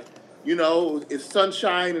was like, it's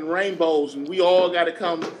sunshine and rainbows and we all got to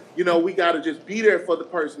come, we got to just be there for the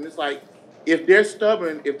person. It's like, if they're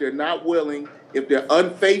stubborn, if they're not willing, if they're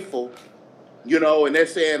unfaithful, and they're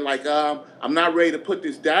saying like, I'm not ready to put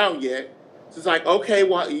this down yet. It's like, okay,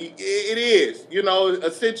 well, it is,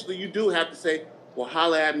 essentially you do have to say, well,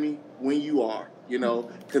 holler at me when you are,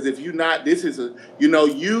 because if you're not, this is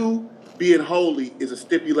you being holy is a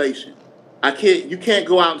stipulation. You can't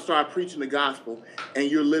go out and start preaching the gospel and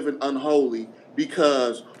you're living unholy,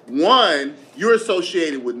 because one, you're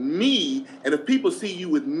associated with me, and if people see you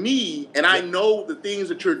with me and I know the things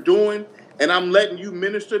that you're doing and I'm letting you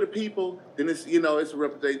minister to people, then it's, it's a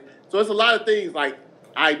reputation. So it's a lot of things like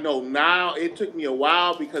I know now it took me a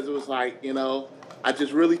while because it was like, I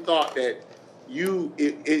just really thought that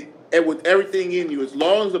and with everything in you, as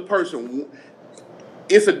long as a person,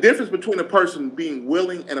 it's a difference between a person being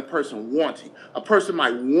willing and a person wanting. A person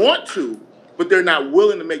might want to, but they're not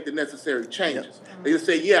willing to make the necessary changes. Yep. They just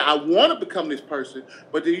say, yeah, I want to become this person,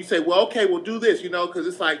 but then you say, well, okay, we'll do this, because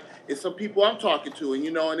it's like, it's some people I'm talking to, and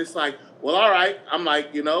and it's like, well, all right, I'm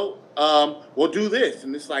like, we'll do this,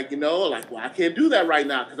 and it's like, well, I can't do that right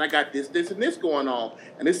now because I got this, and this going on,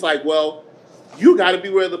 and it's like, well, you got to be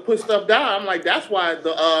willing to put stuff down. I'm like, that's why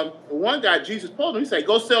the one guy, Jesus told him, he said,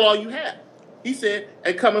 go sell all you have. He said,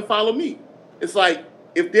 and come and follow me. It's like,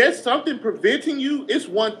 if there's something preventing you, it's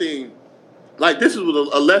one thing. Like, this is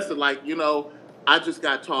a lesson, I just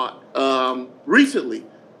got taught recently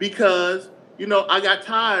because, I got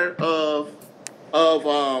tired of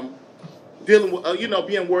dealing with,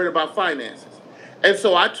 being worried about finances. And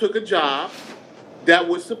so I took a job that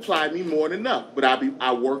would supply me more than enough. But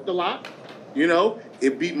I worked a lot.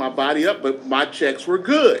 It beat my body up, but my checks were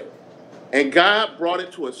good. And God brought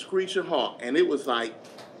it to a screeching halt. And it was like,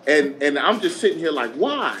 and I'm just sitting here like,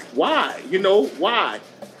 why? Why? Why?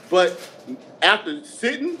 But after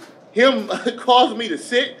sitting, him caused me to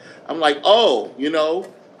sit. I'm like, oh,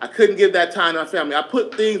 I couldn't give that time to my family. I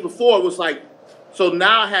put things before. It was like, so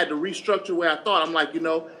now I had to restructure where I thought. I'm like,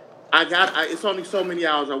 it's only so many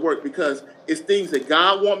hours I work because it's things that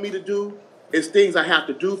God want me to do. It's things I have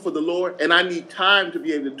to do for the Lord, and I need time to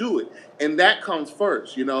be able to do it. And that comes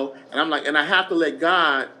first, And I'm like, and I have to let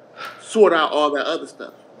God sort out all that other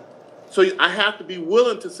stuff. So I have to be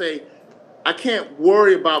willing to say, I can't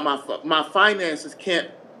worry about my finances can't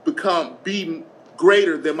be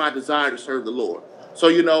greater than my desire to serve the Lord.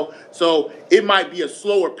 So, so it might be a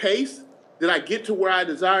slower pace that I get to where I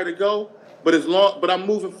desire to go, but I'm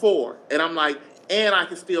moving forward. And I'm like, and I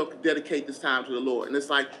can still dedicate this time to the Lord. And it's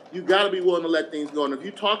like, you got to be willing to let things go. And if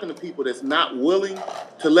you're talking to people that's not willing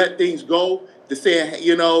to let things go, to say,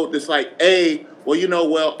 it's like, hey,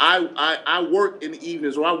 well, I work in the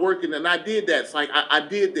evenings, or I work and I did that. It's like, I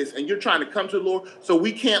did this, and you're trying to come to the Lord, so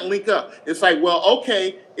we can't link up. It's like, well,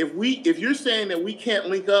 okay, if you're saying that we can't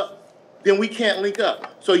link up, then we can't link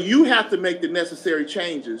up. So you have to make the necessary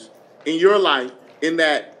changes in your life in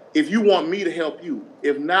that if you want me to help you.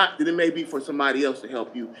 If not, then it may be for somebody else to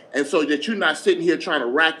help you. And so that you're not sitting here trying to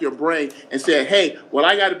rack your brain and say, hey, well,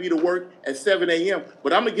 I got to be to work at 7 a.m.,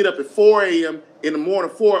 but I'm going to get up at 4 a.m. in the morning,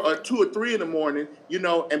 4 or 2 or 3 in the morning,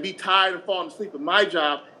 and be tired and falling asleep at my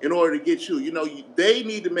job in order to get you. They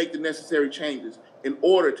need to make the necessary changes in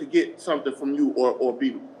order to get something from you or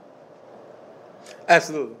be.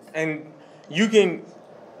 Absolutely. And you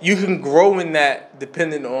can grow in that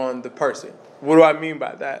depending on the person. What do I mean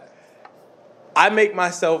by that? I make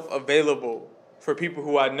myself available for people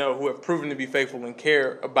who I know who have proven to be faithful and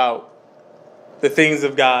care about the things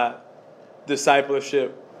of God,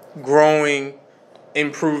 discipleship, growing,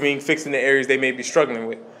 improving, fixing the areas they may be struggling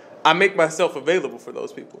with. I make myself available for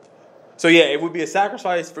those people. So yeah, it would be a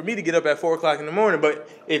sacrifice for me to get up at 4 o'clock in the morning, but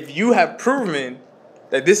if you have proven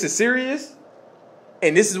that this is serious,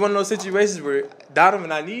 and this is one of those situations where,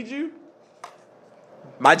 Donovan, I need you,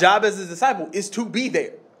 my job as a disciple is to be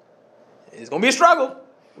there. It's going to be a struggle,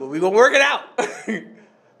 but we're going to work it out.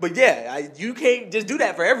 But yeah, you can't just do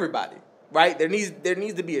that for everybody, right? There needs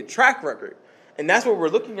to be a track record. And that's what we're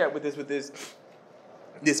looking at with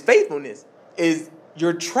this faithfulness, is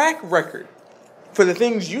your track record for the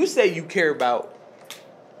things you say you care about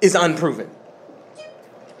is unproven.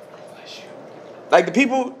 Like the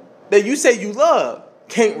people that you say you love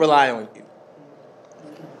can't rely on you.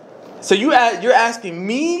 So you're asking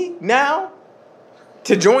me now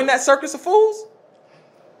to join that circus of fools?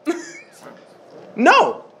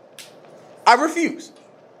 No, I refuse.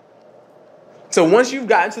 So once you've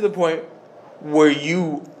gotten to the point where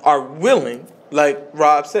you are willing, like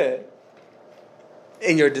Rob said,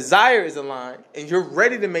 and your desire is aligned, and you're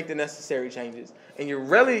ready to make the necessary changes, and you're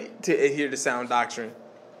ready to adhere to sound doctrine,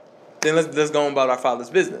 then let's go on about our Father's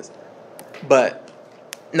business. But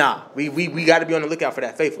nah, we got to be on the lookout for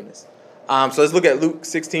that faithfulness. So let's look at Luke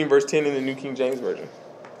 16, verse 10 in the New King James Version.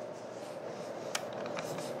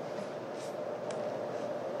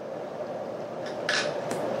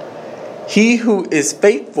 He who is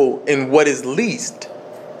faithful in what is least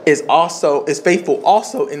is faithful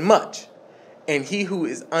also in much. And he who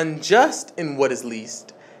is unjust in what is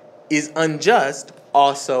least is unjust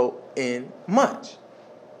also in much.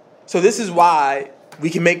 So this is why we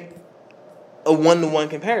can make a one-to-one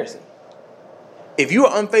comparison. If you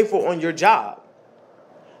are unfaithful on your job,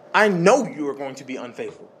 I know you are going to be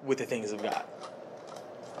unfaithful with the things of God.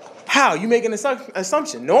 How? You make an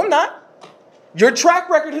assumption. No, I'm not. Your track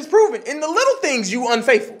record has proven in the little things you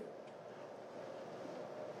unfaithful.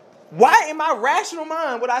 Why in my rational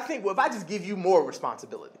mind would I think, well, if I just give you more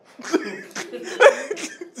responsibility,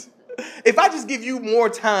 if I just give you more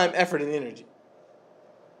time, effort, and energy,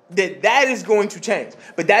 that is going to change.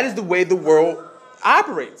 But that is the way the world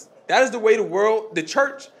operates. That is the way the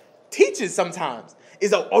church teaches sometimes.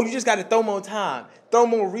 Is, oh, you just got to throw more time, throw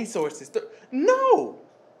more resources. No.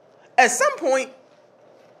 At some point,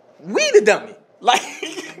 we the dummy. Like,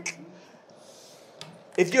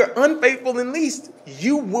 if you're unfaithful in least,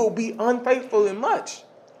 you will be unfaithful in much.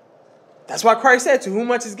 That's why Christ said, to whom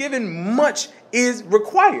much is given, much is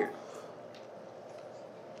required.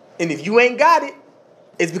 And if you ain't got it,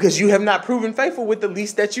 it's because you have not proven faithful with the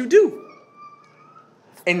least that you do.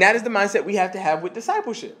 And that is the mindset we have to have with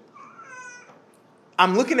discipleship.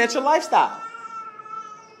 I'm looking at your lifestyle.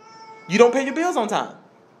 You don't pay your bills on time.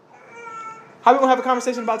 How are we going to have a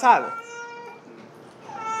conversation about tithing?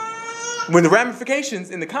 When the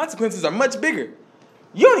ramifications and the consequences are much bigger.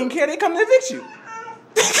 You don't even care they come to evict you.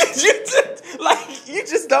 you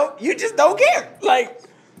just don't care. Like,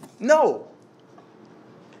 no.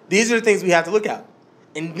 These are the things we have to look at.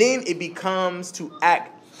 And then it becomes to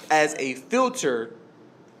act as a filter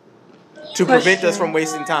to prevent us from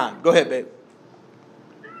wasting time. Go ahead, babe.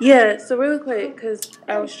 Yeah, so really quick, because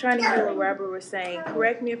I was trying to hear what Robert was saying.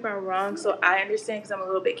 Correct me if I'm wrong, so I understand, because I'm a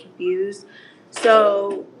little bit confused.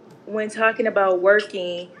 So when talking about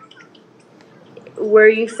working, were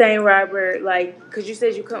you saying, Robert, like, because you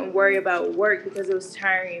said you couldn't worry about work because it was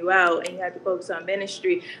tiring you out and you had to focus on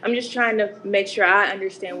ministry. I'm just trying to make sure I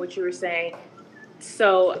understand what you were saying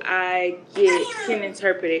so I can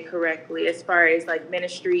interpret it correctly as far as like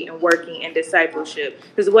ministry and working and discipleship.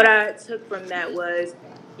 Because what I took from that was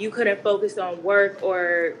you couldn't focus on work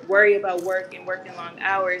or worry about work and working long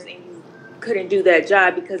hours, and you couldn't do that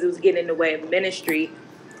job because it was getting in the way of ministry.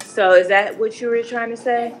 So is that what you were trying to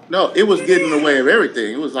say? No, it was getting in the way of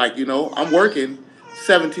everything. It was like, I'm working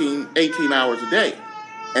 17, 18 hours a day.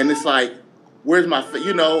 And it's like, where's my,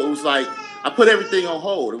 it was like, I put everything on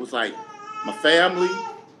hold. It was like my family,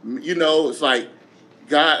 it's like,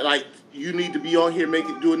 God, like, you need to be on here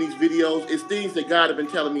doing these videos. It's things that God had been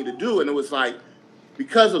telling me to do. And it was like,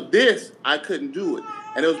 because of this, I couldn't do it.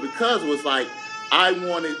 And it was because it was like, I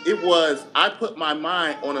put my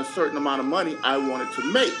mind on a certain amount of money I wanted to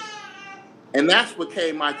make. And that's what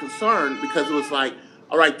became my concern, because it was like,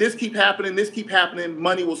 all right, this keep happening,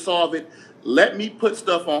 money will solve it. Let me put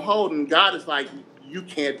stuff on hold. And God is like, you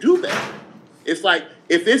can't do that. It's like,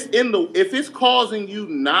 if it's causing you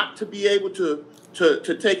not to be able to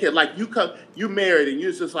take it, like you married and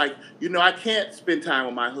you're just like, I can't spend time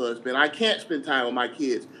with my husband. I can't spend time with my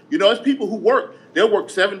kids. It's people who work. They'll work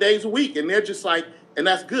 7 days a week, and they're just like, and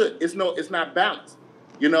that's good. It's not balanced.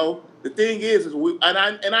 The thing is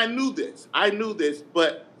I knew this,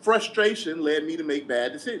 but frustration led me to make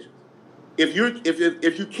bad decisions. If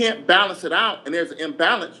you can't balance it out and there's an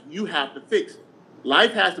imbalance, you have to fix it.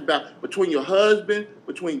 Life has to balance between your husband,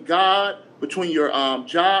 between God, between your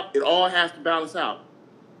job. It all has to balance out.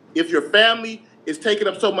 If your family is taking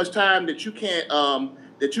up so much time that you can't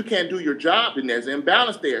do your job, then there's an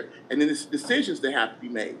imbalance there, and then it's decisions that have to be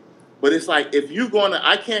made. But it's like, if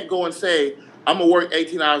I can't go and say I'm gonna work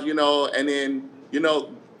 18 hours, and then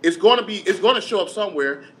it's gonna show up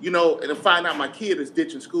somewhere, and find out my kid is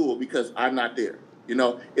ditching school because I'm not there.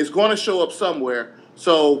 It's gonna show up somewhere.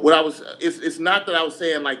 So it's not that I was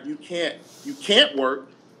saying like you can't work.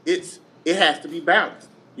 It has to be balanced.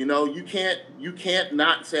 You can't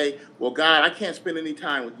not say, well, God, I can't spend any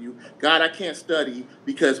time with you. God, I can't study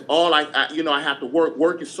because I have to work.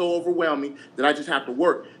 Work is so overwhelming that I just have to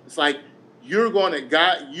work. It's like, you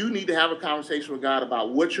need to have a conversation with God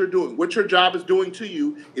about what you're doing, what your job is doing to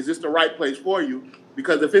you. Is this the right place for you?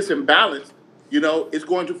 Because if it's imbalanced,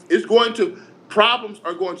 problems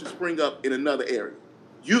are going to spring up in another area.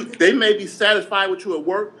 They may be satisfied with you at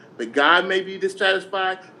work, but God may be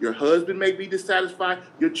dissatisfied. Your husband may be dissatisfied.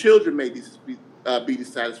 Your children may be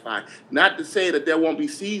dissatisfied. Not to say that there won't be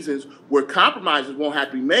seasons where compromises won't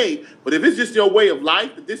have to be made, but if it's just your way of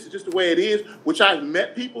life, that this is just the way it is, which I've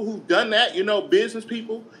met people who've done that, business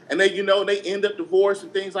people, and they end up divorced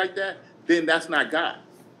and things like that, then that's not God.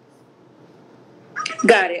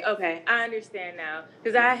 Got it. Okay. I understand now.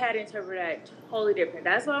 Because I had interpreted that totally different.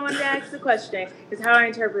 That's why I wanted to ask the question. Because how I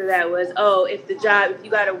interpreted that was, if you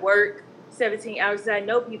got to work 17 hours, I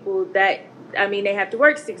know people that, they have to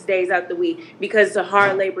work 6 days out the week because it's a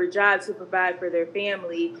hard labor job to provide for their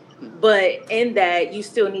family. But in that, you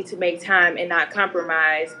still need to make time and not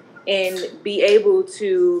compromise and be able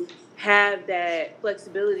to have that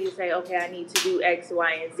flexibility to say, okay, I need to do X,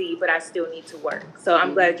 Y, and Z, but I still need to work. So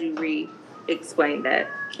I'm glad you explained that.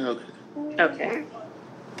 Okay.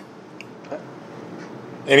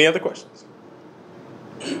 Any other questions?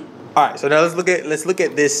 All right, so now let's look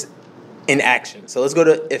at this in action. So let's go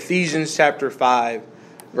to Ephesians chapter 5,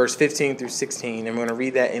 verse 15 through 16, and we're going to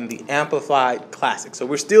read that in the Amplified Classic. So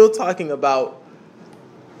we're still talking about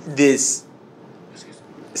this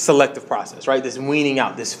selective process, right? This weaning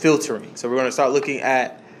out, this filtering. So we're going to start looking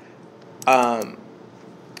at some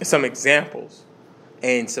examples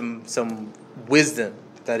and some wisdom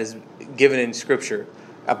that is given in Scripture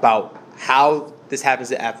about how this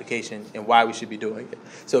happens in application and why we should be doing it.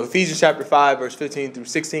 So Ephesians chapter 5, verse 15 through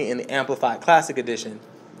 16 in the Amplified Classic Edition.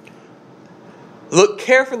 Look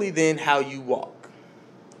carefully then how you walk.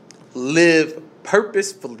 Live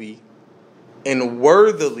purposefully and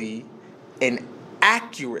worthily and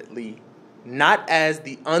accurately, not as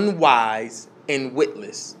the unwise and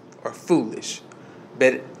witless or foolish,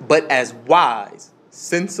 but as wise,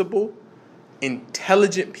 sensible,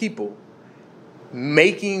 intelligent people,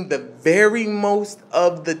 making the very most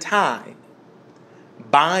of the time,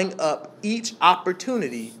 buying up each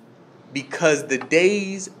opportunity because the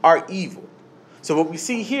days are evil. So what we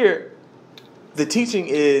see here, the teaching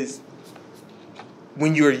is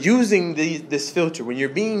when you're using this filter, when you're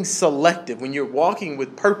being selective, when you're walking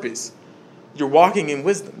with purpose, you're walking in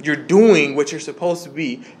wisdom. You're doing what you're supposed to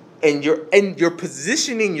be, and you're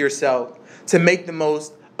positioning yourself to make the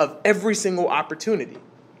most of every single opportunity.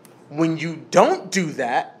 When you don't do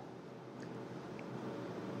that,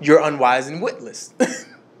 you're unwise and witless.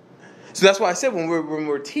 So that's why I said when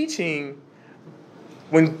we're teaching,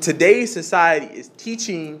 when today's society is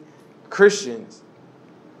teaching Christians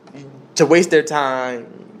to waste their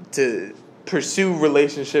time, to pursue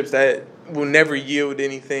relationships that will never yield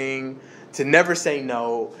anything, to never say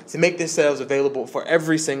no, to make themselves available for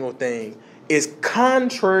every single thing, is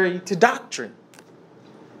contrary to doctrine.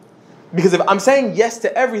 Because if I'm saying yes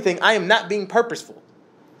to everything, I am not being purposeful.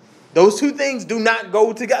 Those two things do not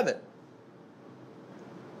go together.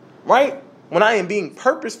 Right? When I am being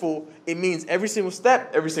purposeful, it means every single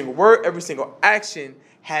step, every single word, every single action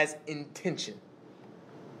has intention.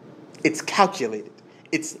 It's calculated.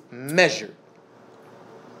 It's measured.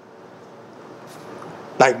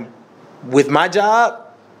 Like with my job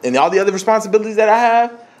and all the other responsibilities that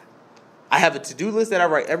I have a to-do list that I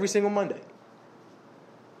write every single Monday.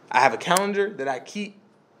 I have a calendar that I keep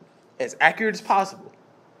as accurate as possible,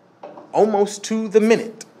 almost to the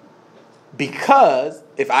minute. Because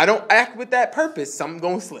if I don't act with that purpose, something's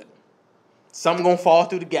going to slip. Something's going to fall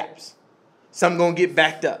through the gaps. Something's going to get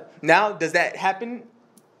backed up. Now, does that happen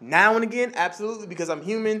now and again? Absolutely, because I'm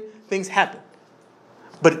human, things happen.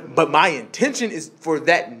 But my intention is for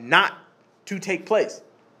that not to take place.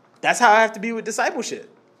 That's how I have to be with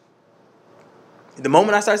discipleship. The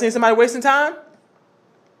moment I start seeing somebody wasting time,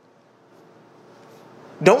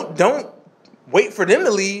 don't wait for them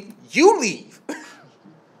to leave. You leave.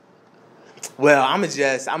 Well, I'm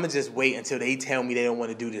gonna just wait until they tell me they don't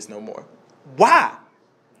want to do this no more. Why?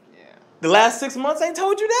 Yeah. The last 6 months ain't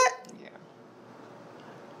told you that?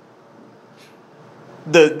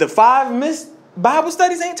 Yeah. The 5 missed Bible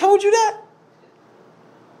studies ain't told you that?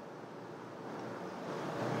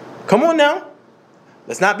 Come on now.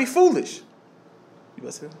 Let's not be foolish. You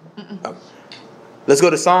listen? Oh. Let's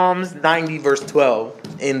go to Psalms 90, verse 12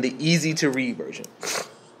 in the easy to read version.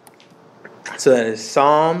 So that is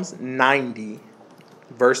Psalms 90,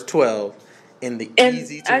 verse 12 in the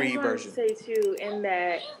easy to read version. I just want to say too, in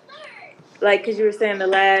that, like, because you were saying the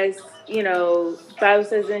last, Bible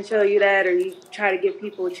says didn't show you that, or you try to give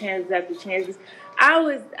people chances after chances.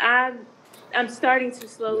 I'm starting to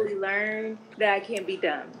slowly learn that I can't be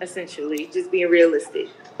dumb, essentially, just being realistic.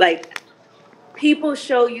 Like, people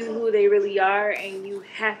show you who they really are, and you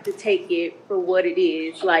have to take it for what it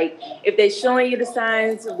is. Like, if they're showing you the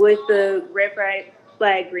signs with the red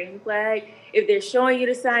flag, green flag, if they're showing you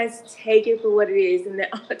the signs, take it for what it is. And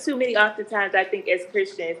too many oftentimes, I think, as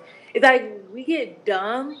Christians, it's like we get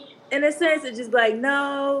dumb in a sense. It's just like,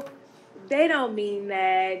 no, they don't mean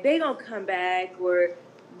that. They gonna come back, or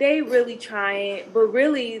they really trying, but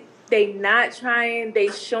really they not trying. They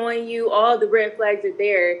showing you all the red flags are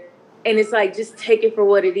there. And it's like, just take it for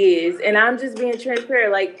what it is. And I'm just being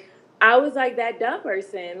transparent. Like, I was like that dumb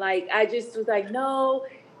person. Like, I just was like, no,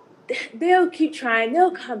 they'll keep trying. They'll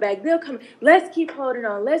come back. They'll come. Let's keep holding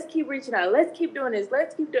on. Let's keep reaching out. Let's keep doing this.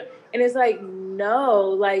 Let's keep doing. And it's like, no,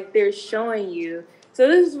 like, they're showing you. So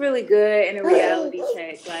this is really good and a reality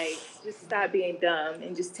check. Like, just stop being dumb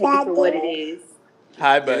and just take it for what it is.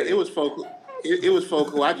 Hi, buddy. It was folk. It was folk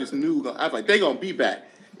who I just knew. I was like, they gonna be back.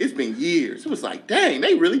 it's been years. It was like, dang,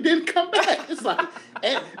 they really didn't come back. It's like,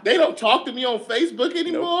 and they don't talk to me on Facebook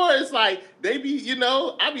anymore. Nope. It's like, they be,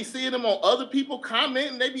 I be seeing them on other people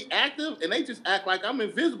commenting, they be active, and they just act like I'm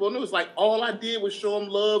invisible. And it was like, all I did was show them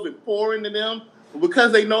love and pour into them. But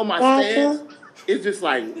because they know my stance, it's just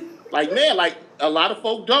like, man, like, a lot of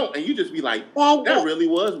folk don't. And you just be like, that really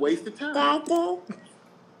was wasted time.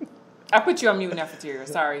 I put you on mute, Nefertiri.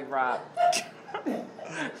 Sorry, Rob.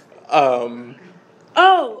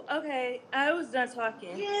 Oh, okay. I was done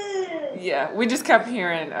talking. Yeah, we just kept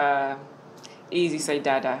hearing Easy say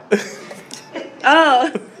dada.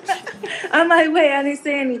 Oh. I'm like, wait, I didn't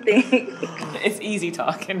say anything. It's easy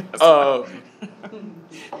talking.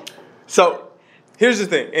 So here's the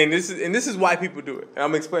thing, and this is why people do it. And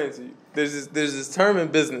I'm explaining to you. There's this term in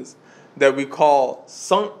business that we call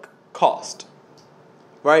sunk cost.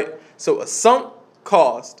 Right? So a sunk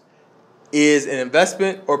cost is an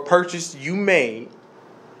investment or purchase you made,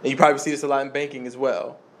 and you probably see this a lot in banking as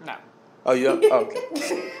well. No. Oh, yeah?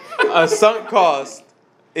 Okay. A sunk cost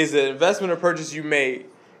is an investment or purchase you made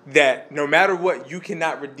that no matter what, you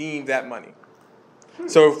cannot redeem that money.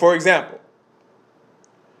 So, for example,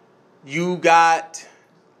 you got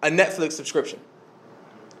a Netflix subscription,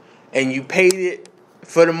 and you paid it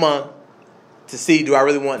for the month to see, do I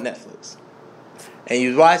really want Netflix? And you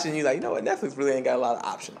was watching, you're like, you know what, Netflix really ain't got a lot of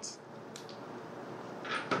options.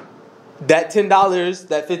 That $10,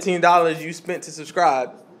 that $15 you spent to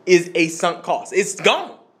subscribe is a sunk cost. It's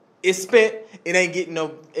gone. It's spent. It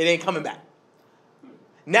ain't coming back.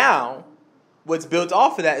 Now, what's built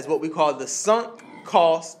off of that is what we call the sunk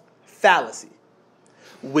cost fallacy,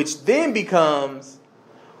 which then becomes,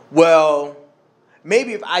 well,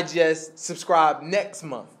 maybe if I just subscribe next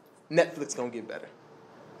month, Netflix gonna get better.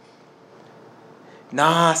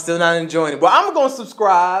 Nah, still not enjoying it. Well, I'm gonna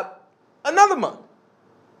subscribe another month.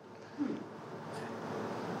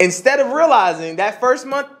 Instead of realizing that first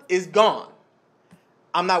month is gone,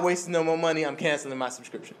 I'm not wasting no more money, I'm canceling my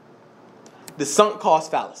subscription. The sunk cost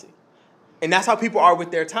fallacy. And that's how people are with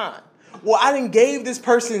their time. Well, I done gave this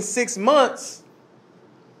person 6 months.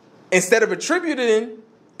 Instead of attributing,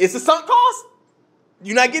 it's a sunk cost.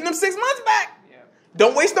 You're not getting them 6 months back. Yeah.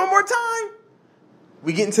 Don't waste no more time.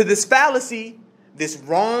 We get into this fallacy, this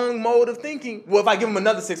wrong mode of thinking. Well, if I give them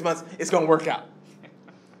another 6 months, it's going to work out.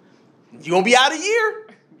 You're going to be out a year.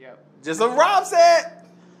 Yep. Just like Rob said.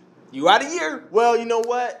 You out a year. Well, you know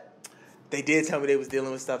what? They did tell me they was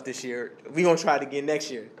dealing with stuff this year. We're going to try it again next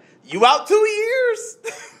year. You out 2 years.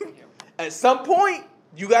 At some point,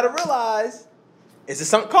 you got to realize it's a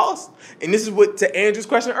sunk cost. And this is what, to Andrew's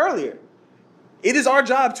question earlier, it is our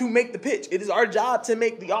job to make the pitch. It is our job to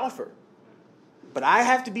make the offer. But I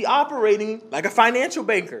have to be operating like a financial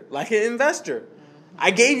banker, like an investor.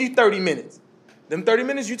 I gave you 30 minutes. Them 30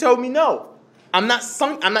 minutes, you told me no. I'm not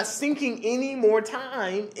sinking any more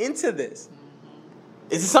time into this.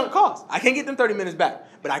 It's a sunk cost. I can't get them 30 minutes back,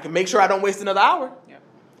 but I can make sure I don't waste another hour. Yep.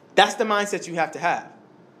 That's the mindset you have to have.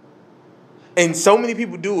 And so many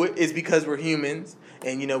people do it is because we're humans,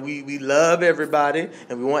 and we love everybody,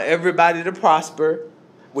 and we want everybody to prosper,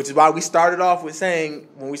 which is why we started off with saying,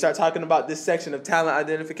 when we start talking about this section of talent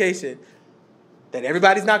identification, that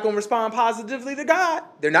everybody's not going to respond positively to God.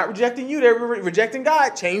 They're not rejecting you. They're rejecting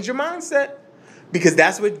God. Change your mindset. Because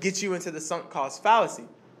that's what gets you into the sunk cost fallacy.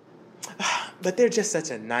 But they're just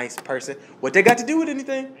such a nice person. What they got to do with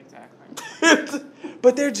anything? Exactly.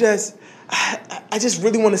 But they're just, I just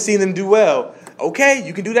really want to see them do well. Okay,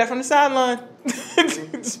 you can do that from the sideline.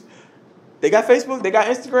 They got Facebook, they got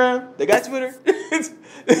Instagram, they got Twitter.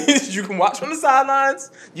 You can watch from the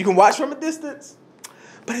sidelines. You can watch from a distance.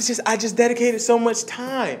 But it's just, I just dedicated so much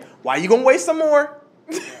time. Why are you going to waste some more?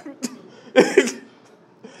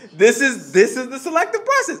 This is the selective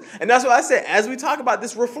process. And that's what I said. As we talk about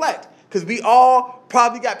this, reflect. Because we all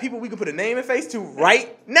probably got people we can put a name and face to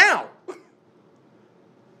right now.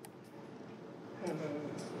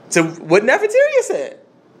 To what Nefertiri said.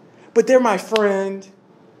 But they're my friend.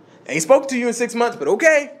 Ain't spoke to you in 6 months, but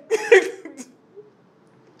okay.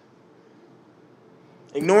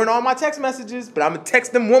 Ignoring all my text messages, but I'm going to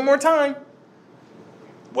text them one more time.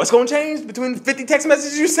 What's going to change between the 50 text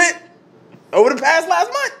messages you sent over the past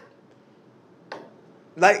last month?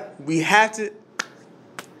 Like, we have to,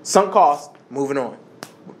 sunk cost, moving on.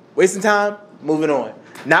 Wasting time, moving on.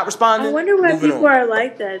 Not responding, I wonder why people are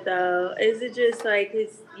like that, though. Is it just like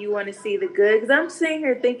you want to see the good? Because I'm sitting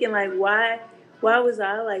here thinking, like, why was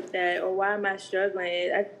I like that? Or why am I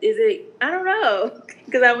struggling? I don't know.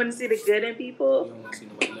 Because I want to see the good in people. You don't want to see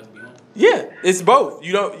nobody left behind. Yeah, it's both.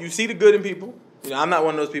 You see the good in people. I'm not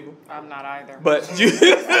one of those people. I'm not either. But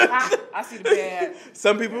I see the bad.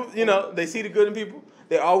 Some people, they see the good in people.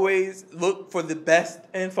 They always look for the best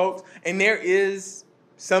in folks. And there is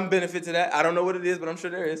some benefit to that. I don't know what it is, but I'm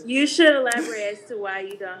sure there is. You should elaborate as to why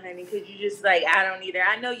you don't, honey, because you just I don't either.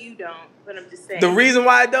 I know you don't, but I'm just saying. The reason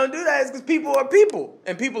why I don't do that is because people are people.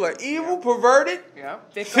 And people are evil, perverted,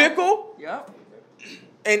 fickle. Yep.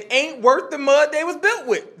 And ain't worth the mud they was built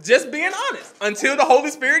with. Just being honest. Until the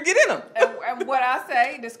Holy Spirit get in them. And what I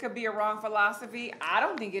say, this could be a wrong philosophy. I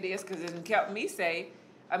don't think it is, because it kept me safe.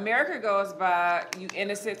 America goes by you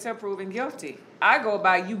innocent till proven guilty. I go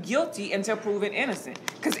by you guilty until proven innocent.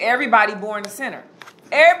 Because everybody born a sinner.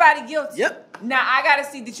 Everybody guilty. Yep. Now I got to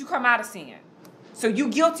see that you come out of sin. So you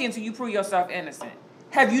guilty until you prove yourself innocent.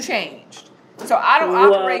 Have you changed? So I don't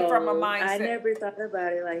operate from a mindset. I never thought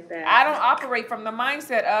about it like that. I don't operate from the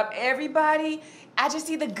mindset of everybody. I just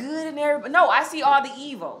see the good in everybody. No, I see all the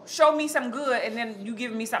evil. Show me some good, and then you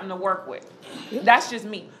give me something to work with. That's just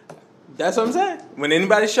me. That's what I'm saying. When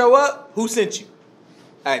anybody show up, who sent you?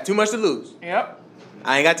 I had too much to lose. Yep.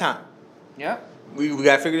 I ain't got time. Yep. We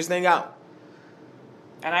got to figure this thing out.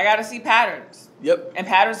 And I got to see patterns. Yep. And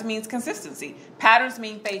patterns means consistency. Patterns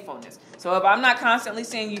mean faithfulness. So if I'm not constantly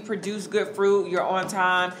seeing you produce good fruit, you're on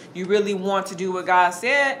time, you really want to do what God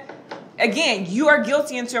said, again, you are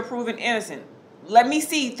guilty until proven innocent. Let me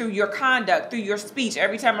see through your conduct, through your speech,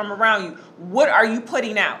 every time I'm around you, what are you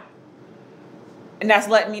putting out? And that's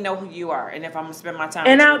letting me know who you are and if I'm going to spend my time.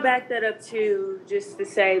 And I'll back that up too, just to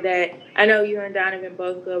say that I know you and Donovan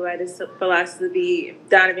both go by this philosophy.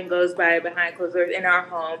 Donovan goes by it behind closed doors in our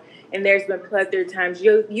home. And there's been plethora of times.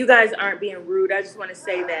 You guys aren't being rude. I just want to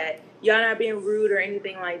say that. Y'all not being rude or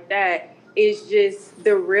anything like that. It's just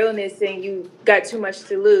the realness, and you got too much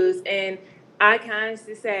to lose. And I can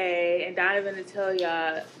honestly say, and Donovan will tell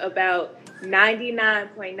y'all, about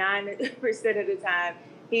 99.9% of the time,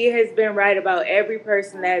 he has been right about every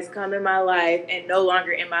person that has come in my life and no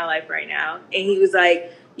longer in my life right now. And he was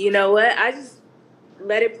like, you know what? I just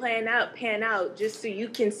let it pan out, just so you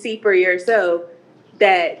can see for yourself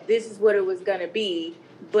that this is what it was going to be.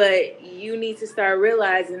 But you need to start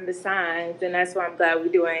realizing the signs. And that's why I'm glad we're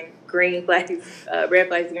doing green flags, red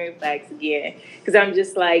flags, green flags again. Because I'm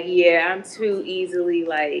just like, I'm too easily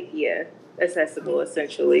accessible,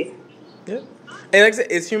 essentially. Yeah. And like I said,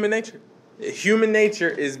 it's human nature. Human nature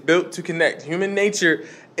is built to connect. Human nature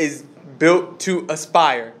is built to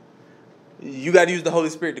aspire. You got to use the Holy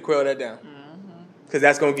Spirit to quell that down. Because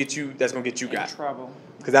that's going to get you. That's going to get you in got trouble.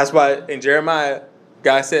 Because that's why in Jeremiah,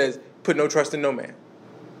 God says, "Put no trust in no man."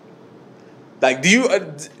 Like, do you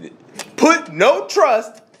put no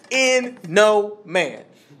trust in no man?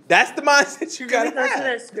 That's the mindset you got to have. Can we go to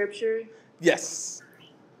that scripture? Yes.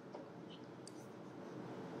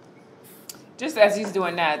 Just as he's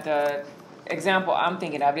doing that, the example I'm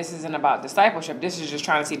thinking of, this isn't about discipleship. This is just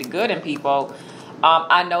trying to see the good in people.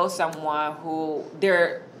 I know someone who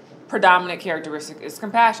their predominant characteristic is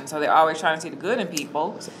compassion. So they're always trying to see the good in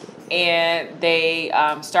people. And they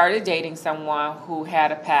started dating someone who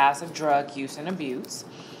had a past of drug use and abuse.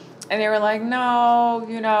 And they were like,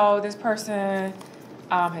 no, this person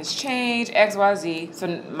has changed, X, Y, Z. So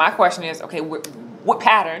my question is, okay, what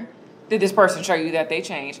pattern did this person show you that they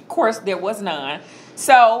changed? Of course, there was none.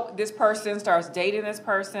 So this person starts dating this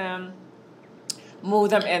person,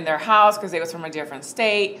 moved them in their house because they was from a different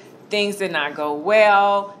state. Things did not go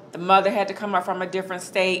well. The mother had to come up from a different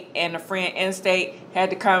state, and the friend in state had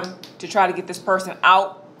to come to try to get this person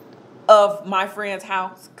out of my friend's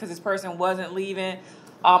house because this person wasn't leaving.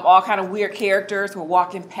 All kind of weird characters were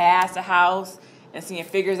walking past the house and seeing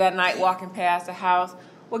figures at night walking past the house.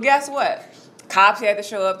 Well, guess what? Cops had to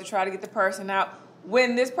show up to try to get the person out.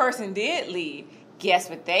 When this person did leave, guess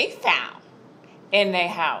what they found in their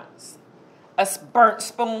house? A burnt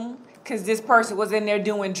spoon, because this person was in there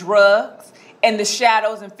doing drugs, and the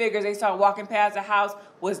shadows and figures they saw walking past the house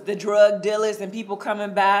was the drug dealers and people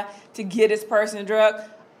coming by to get this person drug.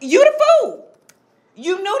 You the fool.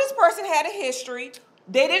 You knew this person had a history.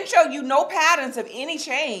 They didn't show you no patterns of any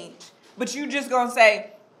change, but you just gonna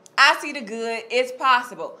say, I see the good, it's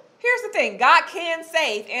possible. Here's the thing, God can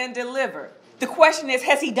save and deliver. The question is,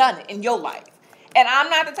 has he done it in your life? And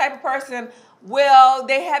I'm not the type of person, well,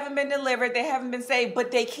 they haven't been delivered, they haven't been saved,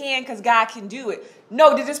 but they can because God can do it.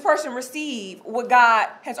 No, did this person receive what God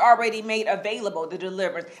has already made available, the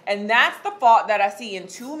deliverance? And that's the fault that I see in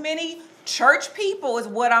too many church people, is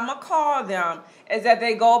what I'm going to call them, is that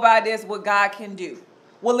they go by this, what God can do.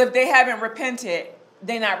 Well, if they haven't repented,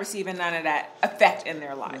 they're not receiving none of that effect in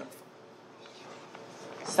their life.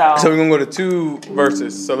 So we're going to go to two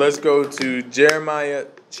verses. So let's go to Jeremiah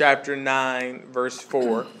chapter 9, verse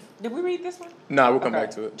 4. Did we read this one? No, we'll come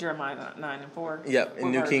back to it. Jeremiah 9:4. Yep,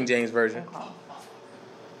 in New King James Version.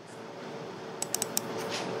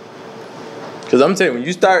 Because I'm telling you, when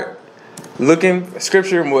you start looking at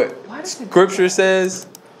Scripture and what Scripture says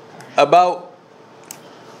about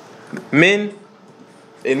men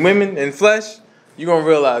and women and flesh, you're going to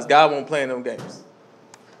realize God won't play in them games.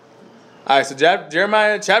 All right, so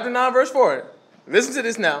Jeremiah chapter 9, verse 4. Listen to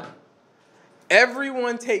this now.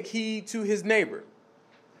 Everyone take heed to his neighbor,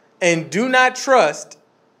 and do not trust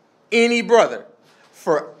any brother,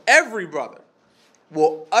 for every brother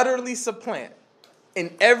will utterly supplant,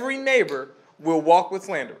 and every neighbor will walk with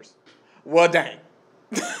slanderers. Well, dang.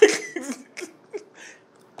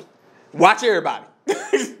 Watch everybody.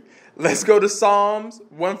 Let's go to Psalms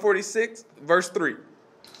 146, verse 3.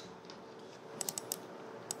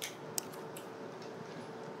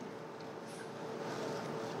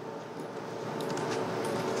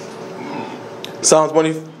 Psalms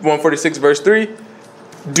 146, verse 3.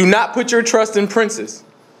 Do not put your trust in princes,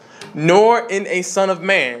 nor in a son of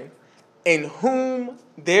man, in whom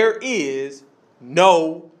there is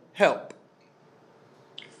no help.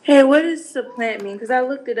 Hey, what does supplant mean? Because I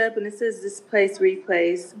looked it up and it says displace,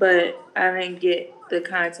 replace, but I didn't get the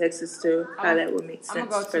context as to how that would make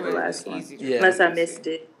sense for the last one. Yeah. Unless I missed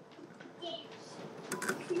it.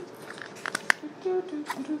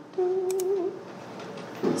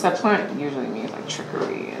 Supplant usually means like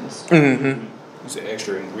trickery and stuff. Mm-hmm. You said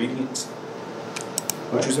extra ingredients?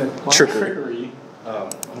 What you said? Trickery. I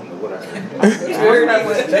don't know what I heard.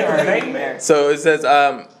 So it says,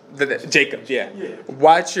 Jacob, yeah.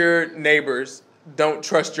 Watch your neighbors. Don't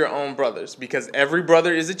trust your own brothers, because every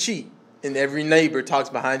brother is a cheat, and every neighbor talks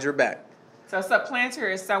behind your back. So supplanter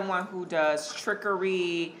is someone who does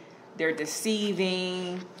trickery, they're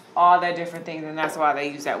deceiving, all that different things, and that's why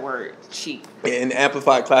they use that word cheat. And the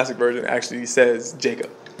Amplified Classic Version actually says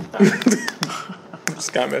Jacob.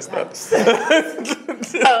 Just kind of messed up.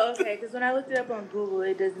 Oh, okay, because when I looked it up on Google,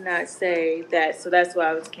 it does not say that, so that's why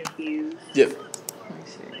I was confused. Yep. Let me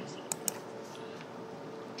see.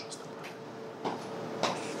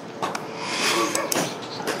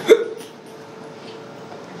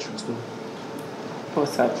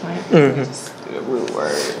 What's supplant? Mm-hmm. Just the root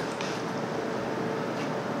word.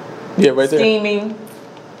 Yeah, right there. Scheming.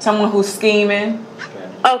 Someone who's scheming.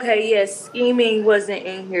 Okay, yes, scheming wasn't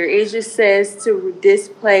in here. It just says to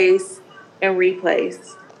displace and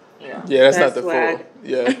replace. Yeah. Yeah, that's not the why full.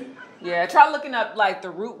 Yeah. Yeah, try looking up like the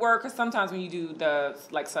root word, because sometimes when you do the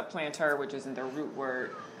like supplanter, which isn't the root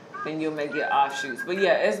word, then you may get offshoots. But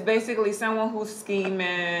yeah, it's basically someone who's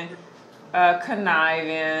scheming,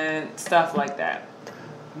 conniving, stuff like that.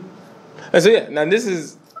 And so yeah, now this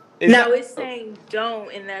is. It's saying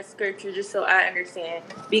don't in that scripture, just so I understand,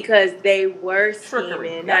 because they were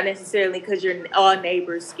scheming, not necessarily because all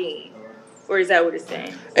neighbors scheme. Or is that what it's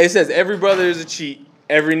saying? It says every brother is a cheat.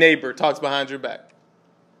 Every neighbor talks behind your back.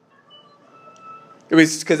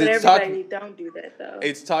 Everybody don't do that though.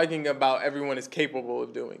 It's talking about everyone is capable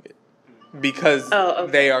of doing it because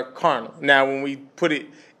okay. They are carnal. Now, when we put it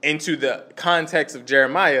into the context of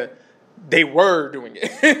Jeremiah, they were doing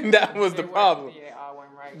it. That was the problem. Yeah, all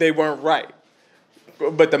weren't right. They weren't right.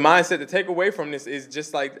 But the mindset to take away from this is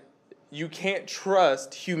just like you can't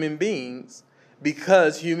trust human beings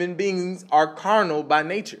because human beings are carnal by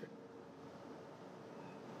nature.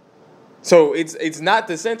 So it's not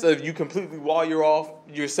the sense of you completely wall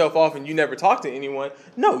yourself off and you never talk to anyone.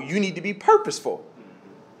 No, you need to be purposeful.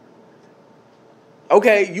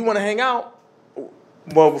 Okay, you want to hang out?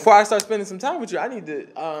 Well, before I start spending some time with you, I need to,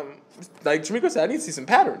 like Tramiko said, I need to see some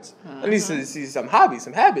patterns. I need to see some hobbies,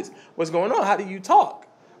 some habits. What's going on? How do you talk?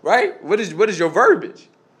 Right? What is your verbiage?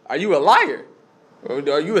 Are you a liar? Or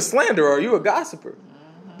are you a slanderer? Or are you a gossiper?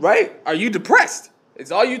 Right? Are you depressed?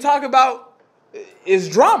 It's all you talk about is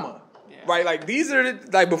drama. Right, like these are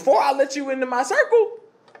like before I let you into my circle.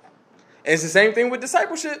 And it's the same thing with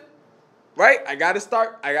discipleship, right? I gotta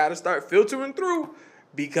start filtering through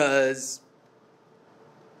because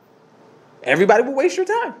everybody will waste your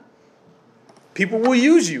time. People will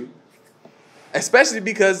use you, especially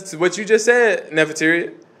because what you just said,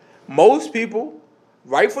 Nefertari. Most people,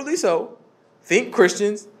 rightfully so, think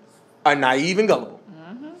Christians are naive and gullible.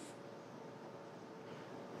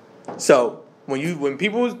 So when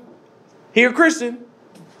people hear Christian,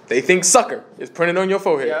 they think sucker is printed on your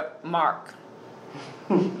forehead. Yep, mark.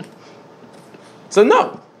 So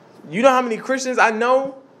no, you know how many Christians I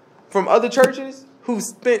know from other churches who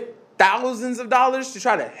spent thousands of dollars to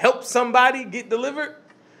try to help somebody get delivered?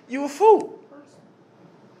 You a fool.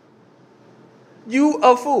 You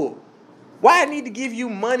a fool. Why I need to give you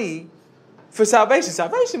money for salvation.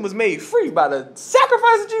 Salvation was made free by the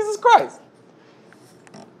sacrifice of Jesus Christ.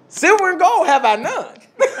 Silver and gold have I none.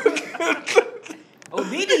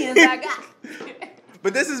 Obedience I got.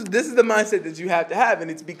 But this is the mindset that you have to have,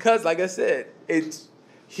 and it's because, like I said, it's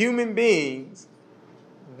human beings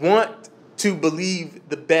want to believe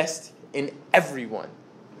the best in everyone.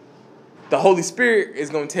 The Holy Spirit is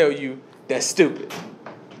going to tell you that's stupid.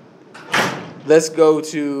 Let's go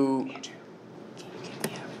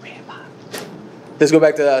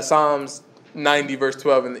back to Psalms 90, verse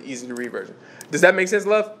 12 in the easy to read version. Does that make sense,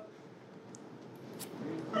 love?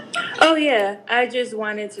 Oh, yeah. I just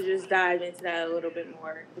wanted to just dive into that a little bit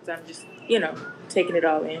more because I'm just, taking it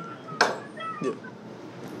all in. Yeah.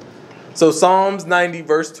 So Psalms 90,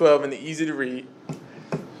 verse 12 in the easy to read.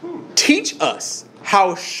 Teach us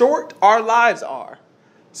how short our lives are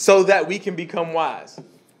so that we can become wise.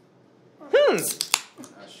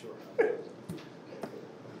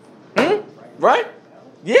 Right?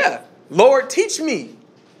 Yeah. Lord, teach me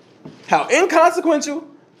how inconsequential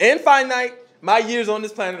and finite my years on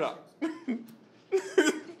this planet are.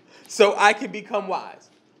 So I can become wise.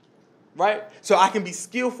 Right? So I can be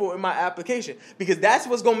skillful in my application. Because that's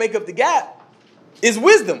what's going to make up the gap is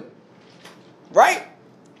wisdom. Right?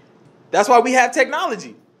 That's why we have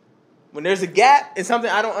technology. When there's a gap in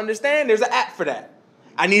something I don't understand, there's an app for that.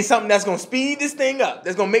 I need something that's going to speed this thing up,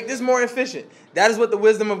 that's going to make this more efficient. That is what the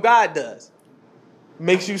wisdom of God does.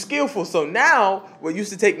 Makes you skillful. So now, what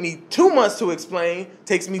used to take me 2 months to explain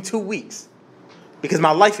takes me 2 weeks. Because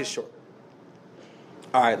my life is short.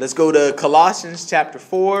 All right, let's go to Colossians chapter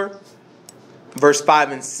 4, verse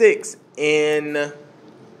 5 and 6 in,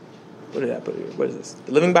 what did I put here? What is this?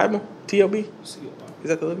 The Living Bible? TLB? Is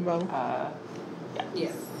that the Living Bible?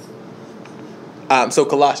 Yes. So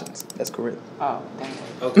Colossians. That's correct. Oh, dang it.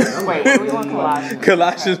 Okay. Wait, we want Colossians.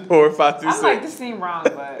 Colossians 4, 5 through 6. I like this seem wrong,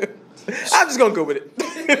 but I'm just going to go with it.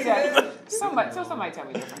 yeah, somebody tell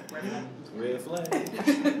me different. Red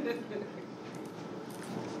flag.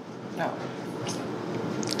 No.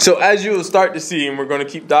 So as you'll start to see, and we're going to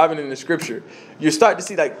keep diving into scripture, you'll start to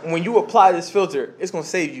see, like, when you apply this filter, it's going to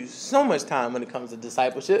save you so much time when it comes to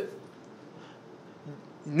discipleship.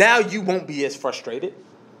 Now you won't be as frustrated.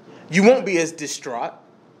 You won't be as distraught.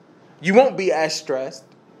 You won't be as stressed.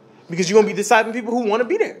 Because you're going to be discipling people who want to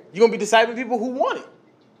be there. You're going to be discipling people who want it.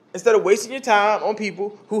 Instead of wasting your time on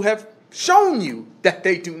people who have shown you that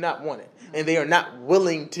they do not want it. And they are not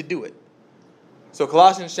willing to do it. So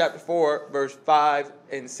Colossians chapter 4, verse 5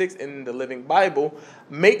 and 6 in the Living Bible,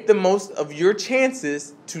 make the most of your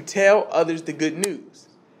chances to tell others the good news.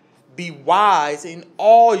 Be wise in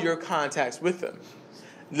all your contacts with them.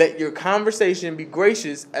 Let your conversation be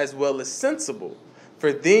gracious as well as sensible,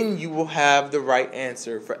 for then you will have the right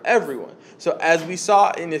answer for everyone. So as we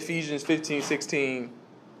saw in Ephesians 15:16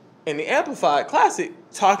 in the Amplified Classic,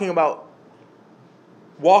 talking about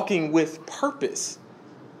walking with purpose,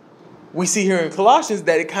 we see here in Colossians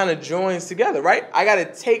that it kind of joins together, right? I got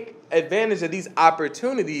to take advantage of these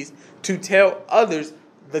opportunities to tell others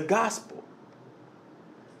the gospel.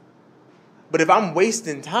 But if I'm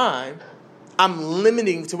wasting time, I'm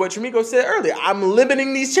limiting, to what Tramiko said earlier, I'm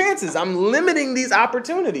limiting these chances. I'm limiting these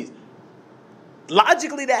opportunities.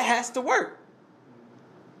 Logically, that has to work.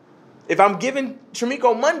 If I'm giving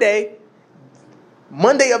Tramiko Monday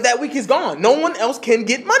of that week is gone. No one else can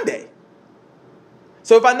get Monday.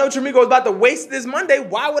 So if I know Tramiko is about to waste this Monday,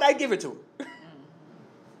 why would I give it to her?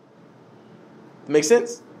 Make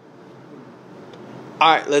sense?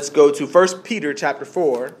 All right, let's go to 1 Peter chapter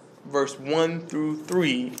 4, verse 1 through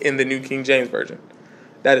 3 in the New King James Version.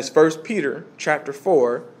 That is 1 Peter chapter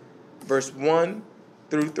 4, verse 1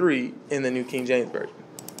 through 3 in the New King James Version.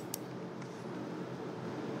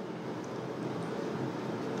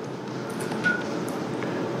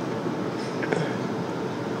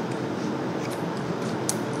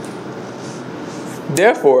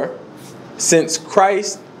 Therefore, since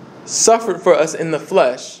Christ suffered for us in the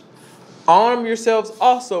flesh, arm yourselves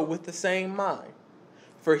also with the same mind.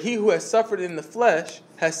 For he who has suffered in the flesh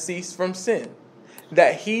has ceased from sin,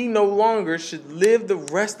 that he no longer should live the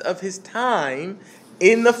rest of his time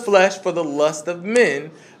in the flesh for the lust of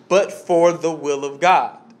men, but for the will of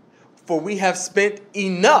God. For we have spent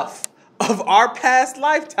enough of our past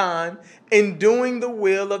lifetime in doing the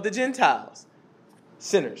will of the Gentiles,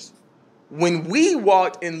 sinners. When we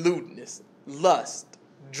walked in lewdness, lust,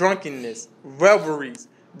 drunkenness, revelries,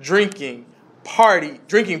 drinking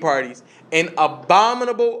parties, and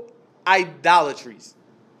abominable idolatries.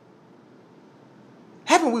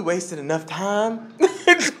 Haven't we wasted enough time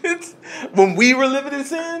when we were living in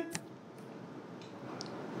sin?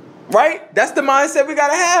 Right? That's the mindset we got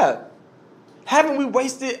to have. Haven't we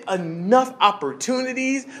wasted enough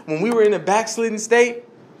opportunities when we were in a backslidden state?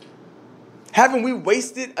 Haven't we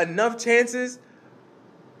wasted enough chances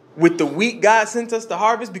with the wheat God sent us to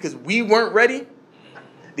harvest because we weren't ready?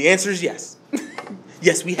 The answer is yes.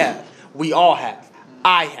 Yes, we have. We all have.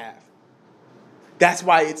 I have. That's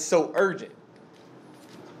why it's so urgent.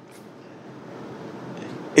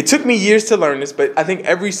 It took me years to learn this, but I think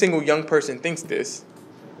every single young person thinks this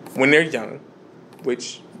when they're young,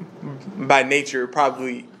 which by nature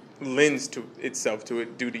probably lends to itself to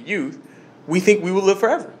it due to youth. We think we will live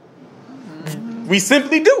forever. We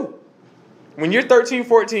simply do. When you're 13,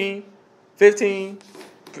 14, 15,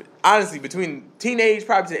 honestly, between teenage,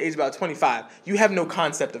 probably to the age of about 25, you have no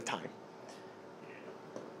concept of time.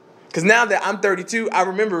 Because now that I'm 32, I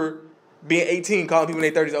remember being 18, calling people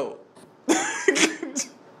in their 30s old.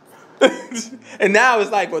 And now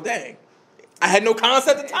it's like, well, dang, I had no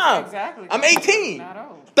concept of time. Exactly. I'm 18. Not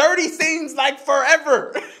old. 30 seems like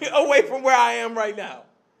forever away from where I am right now.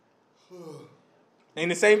 And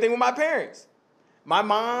the same thing with my parents. My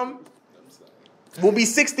mom will be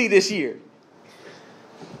 60 this year.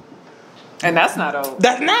 And that's not old.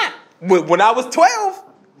 That's not. When I was 12,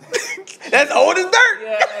 that's old as dirt.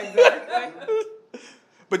 Yeah, exactly.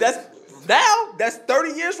 But that's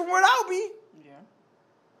 30 years from where I'll be.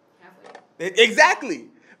 Yeah. Exactly.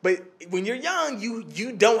 But when you're young,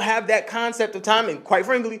 you don't have that concept of time, and quite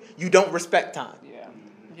frankly, you don't respect time. Yeah.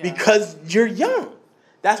 Because you're young.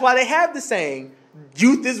 That's why they have the saying,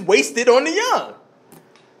 youth is wasted on the young.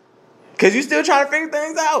 Because you're still trying to figure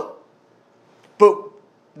things out. But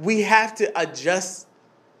we have to adjust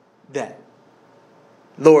that.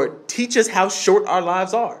 Lord, teach us how short our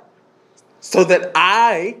lives are so that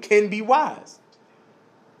I can be wise.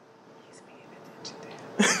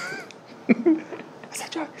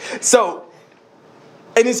 So,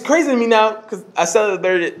 and it's crazy to me now because I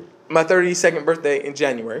celebrated my 32nd birthday in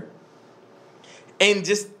January. And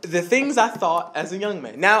just the things I thought as a young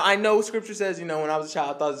man. Now, I know Scripture says, when I was a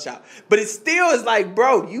child, I thought I was a child. But it still is like,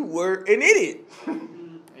 bro, you were an idiot.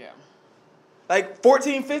 Yeah. Like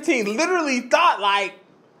 14, 15, literally thought like,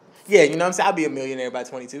 yeah, you know what I'm saying? I'll be a millionaire by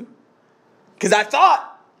 22. Because I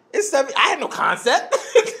thought, I had no concept.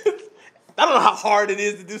 I don't know how hard it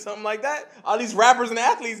is to do something like that. All these rappers and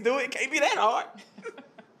athletes do it. It can't be that hard.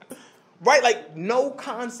 Right? Like, no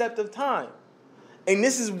concept of time. And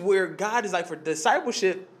this is where God is like, for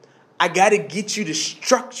discipleship, I got to get you to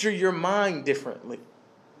structure your mind differently.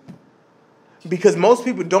 Because most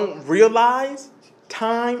people don't realize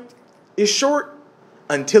time is short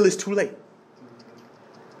until it's too late.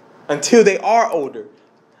 Until they are older.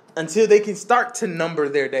 Until they can start to number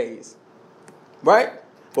their days. Right?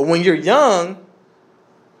 But when you're young,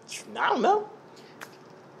 I don't know.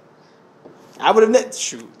 I would have at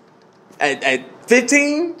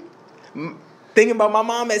 15, thinking about my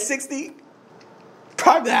mom at 60, she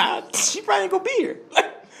probably ain't gonna be here.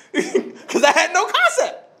 Because I had no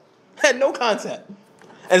concept.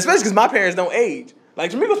 And especially because my parents don't age.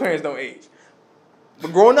 Like Jamaica's parents don't age.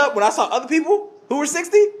 But growing up, when I saw other people who were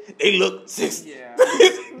 60, they look 60. Yeah.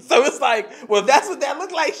 So it's like, well, if that's what that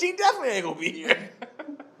looked like, she definitely ain't gonna be here.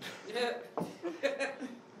 Yeah.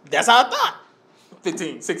 That's how I thought.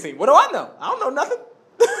 15, 16. What do I know? I don't know nothing.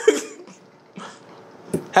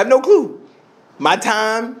 Have no clue. My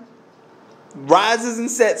time rises and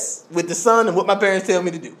sets with the sun and what my parents tell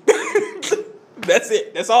me to do. That's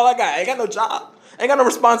it. That's all I got. I ain't got no job. I ain't got no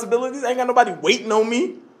responsibilities. I ain't got nobody waiting on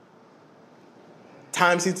me.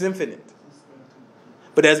 Time seems infinite.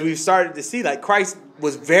 But as we've started to see, like Christ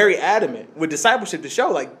was very adamant with discipleship to show,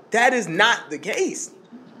 like, that is not the case.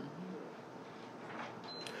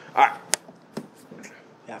 All right.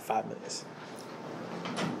 Got 5 minutes.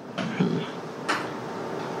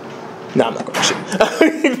 No, I'm not going to shit.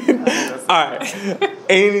 All right.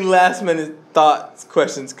 Any last minute thoughts,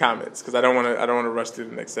 questions, comments? Because I don't want to rush through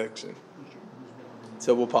the next section.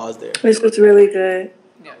 So we'll pause there. This was really good.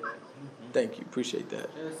 Yeah. Thank you. Appreciate that.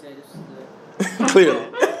 Clearly.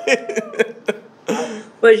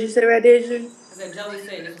 What did you say right there, Drew? I said Joey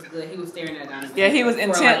said this was good. He was staring at Donovan. Yeah, he was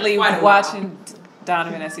intently watching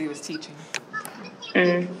Donovan as he was teaching.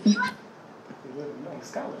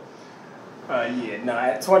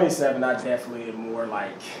 At 27, I definitely am more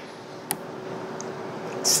like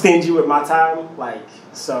stingy with my time. Like,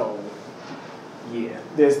 so, yeah,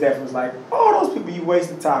 there's definitely like, all those people you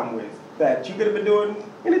wasted time with that you could have been doing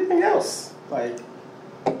anything else. Like,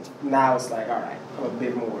 now it's like, all right, I'm a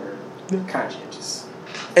bit more conscientious.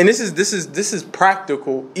 And this is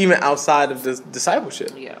practical even outside of the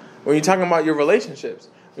discipleship. Yeah. When you're talking about your relationships,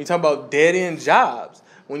 when you're talking about dead-end jobs,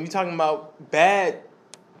 when you're talking about bad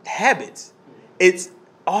habits, it's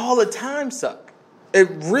all the time suck. It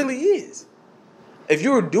really is. If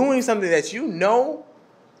you're doing something that you know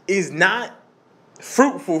is not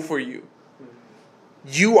fruitful for you,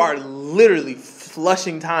 you are literally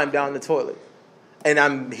flushing time down the toilet. And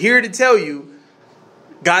I'm here to tell you,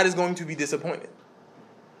 God is going to be disappointed.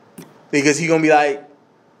 Because he's going to be like,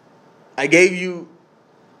 I gave you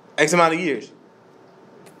X amount of years.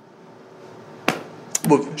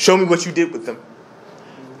 Well, show me what you did with them.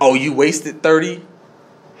 Oh, you wasted 30?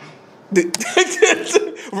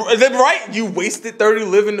 Is that right? You wasted 30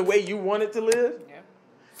 living the way you wanted to live? Yeah.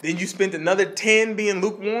 Then you spent another 10 being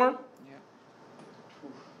lukewarm? Yeah.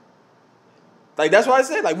 Like, that's why I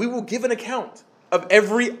said, like, we will give an account of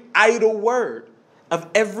every idle word, of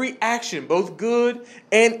every action, both good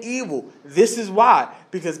and evil. This is why.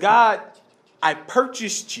 Because God, I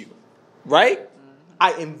purchased you, right?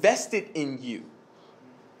 I invested in you.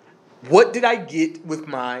 What did I get with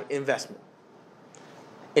my investment?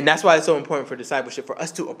 And that's why it's so important for discipleship, for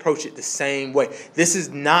us to approach it the same way. This is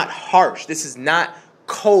not harsh. This is not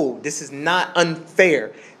cold. This is not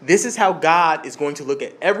unfair. This is how God is going to look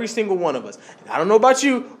at every single one of us. And I don't know about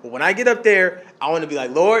you, but when I get up there, I want to be like,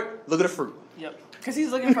 Lord, look at the fruit. Yep. Because he's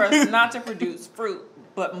looking for us not to produce fruit,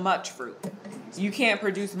 but much fruit. You can't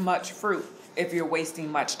produce much fruit if you're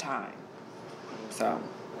wasting much time. So.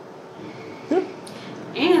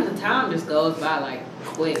 And the time just goes by like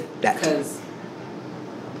quick. Because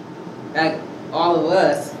like all of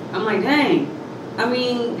us, I'm like, dang. I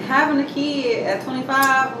mean, having a kid at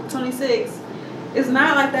 25 or 26 is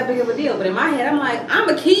not like that big of a deal. But in my head, I'm like, I'm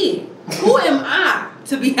a kid. Who am I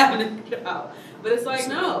to be having a child? But it's like,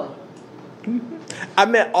 no. I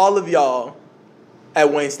met all of y'all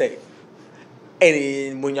at Wayne State.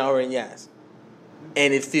 And when y'all were in Yas.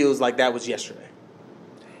 And it feels like that was yesterday.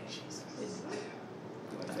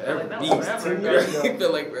 Feel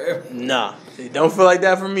like forever. Nah, it don't feel like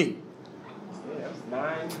that for me. Yeah, that was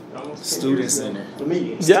 9, almost Student center. For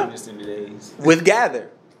me. Yeah. Student center days. With Gather.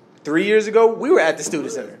 3 years ago, we were at the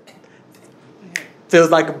student center. Feels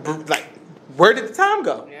like where did the time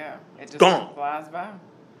go? Yeah. It just Gone. flies by.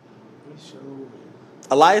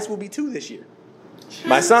 Elias will be 2 this year.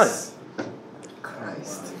 My son.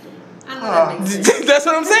 Christ. I know that makes sense. That's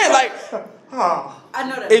what I'm saying. Like, I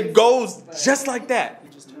know that. it goes just like that.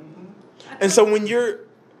 And so when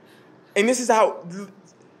and this is how,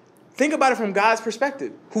 think about it from God's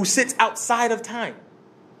perspective, who sits outside of time.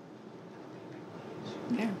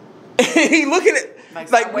 Yeah. He looking at,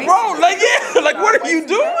 like bro, like, yeah, like, what are you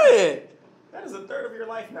doing? That is a third of your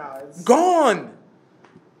life now. It's Gone.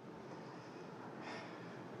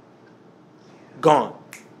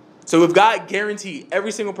 So if God guaranteed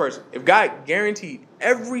every single person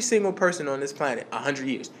on this planet 100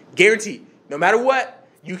 years, guaranteed, no matter what,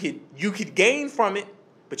 you could gain from it,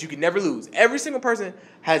 but you could never lose. Every single person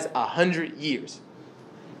has 100 years.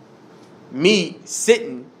 Me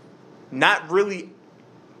sitting, I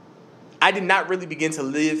did not really begin to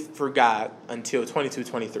live for God until 22,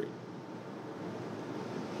 23.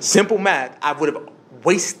 Simple math, I would have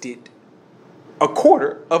wasted a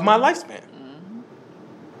quarter of my lifespan.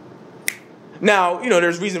 Now,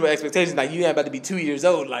 there's reasonable expectations, like you ain't about to be 2 years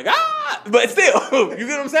old, like, but still, you get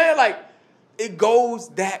what I'm saying? Like, it goes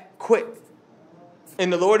that quick.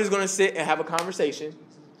 And the Lord is going to sit and have a conversation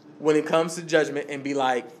when it comes to judgment and be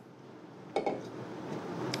like,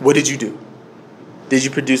 what did you do? Did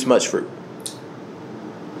you produce much fruit?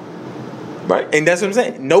 Right? And that's what I'm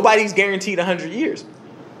saying. Nobody's guaranteed 100 years.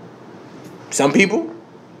 Some people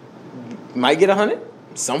might get 100.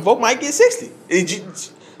 Some folk might get 60.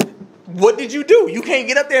 What did you do? You can't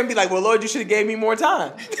get up there and be like, well, Lord, you should have gave me more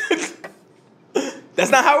time.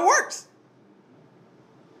 That's not how it works.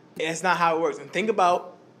 That's not how it works. And think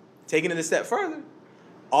about taking it a step further.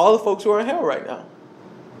 All the folks who are in hell right now.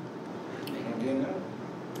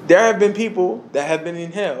 There have been people that have been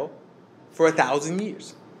in hell for 1,000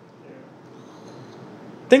 years.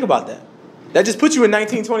 Think about that. That just puts you in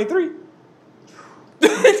 1923.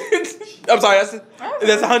 I'm sorry,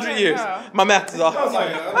 that's 100 years. My math is off.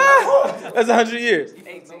 That's 100 years.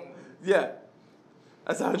 18. Yeah.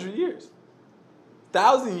 That's 100 years.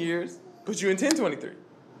 1,000 years puts you in 1023.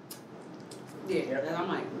 Yeah, and I'm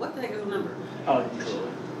like, what the heck is the number? Oh,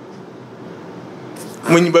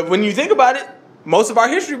 cool. But when you think about it, most of our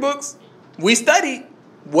history books, we studied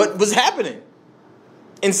what was happening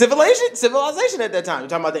in civilization at that time. You're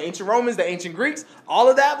talking about the ancient Romans, the ancient Greeks. All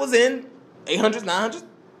of that was in 800s, 900s,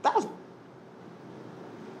 1,000.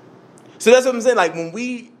 So that's what I'm saying. Like, when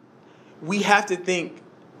we have to think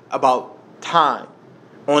about time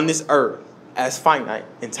on this earth as finite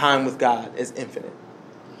and time with God as infinite.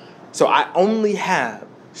 So I only have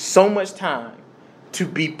so much time to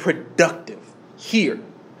be productive here,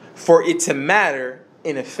 for it to matter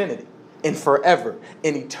in infinity, in forever,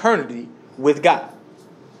 in eternity with God.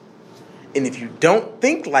 And if you don't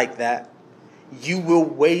think like that, you will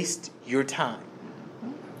waste your time.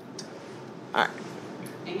 All right.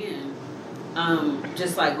 And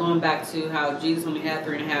just like going back to how Jesus only had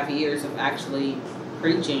 3.5 years of actually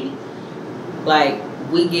preaching, like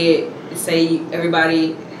we get, say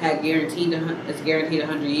everybody had guaranteed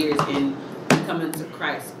 100 years, and we come into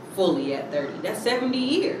Christ fully at 30. That's 70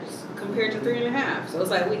 years compared to 3.5. So it's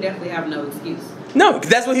like we definitely have no excuse. No,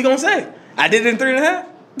 that's what he gonna say. I did it in 3.5.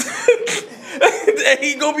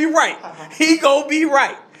 He gonna be right. He gonna be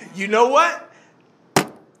right. You know what?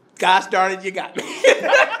 Gosh darn it, you got me.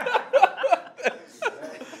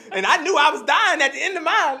 And I knew I was dying at the end of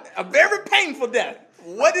mine, a very painful death.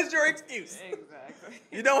 What is your excuse? Exactly.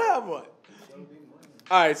 You don't have one.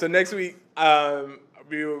 All right, so next week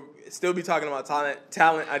we'll still be talking about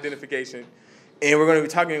talent identification, and we're going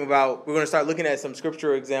to start looking at some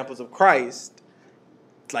scriptural examples of Christ,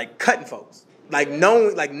 like cutting folks, like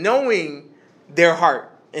knowing their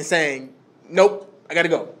heart and saying, nope, I gotta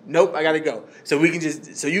go. Nope, I gotta go. So you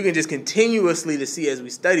can just continuously to see as we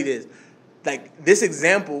study this, like this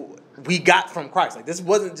example we got from Christ. Like this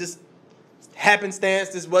wasn't just happenstance.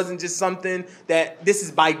 This wasn't just something this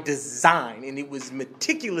is by design, and it was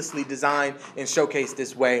meticulously designed and showcased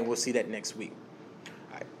this way, and we'll see that next week.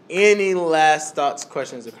 All right. Any last thoughts,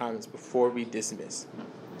 questions, or comments before we dismiss?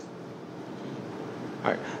 All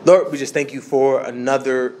right. Lord, we just thank you for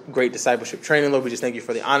another great discipleship training. Lord, we just thank you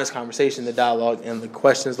for the honest conversation, the dialogue, and the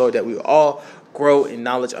questions, Lord, that we all grow in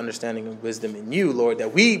knowledge, understanding, and wisdom in you, Lord,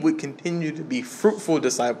 that we would continue to be fruitful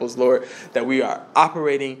disciples, Lord, that we are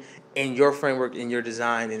operating in your framework, in your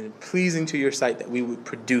design, and pleasing to your sight, that we would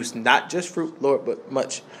produce not just fruit, Lord, but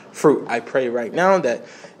much fruit. I pray right now that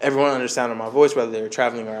everyone under the sound of my voice, whether they're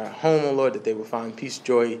traveling or at home, oh Lord, that they will find peace,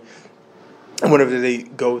 joy, and whatever they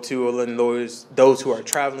go to, oh Lord, and Lord, those who are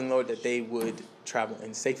traveling, Lord, that they would travel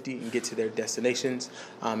in safety and get to their destinations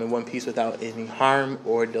in one piece without any harm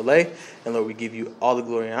or delay. And Lord, we give you all the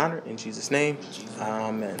glory and honor in Jesus' name.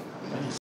 Amen.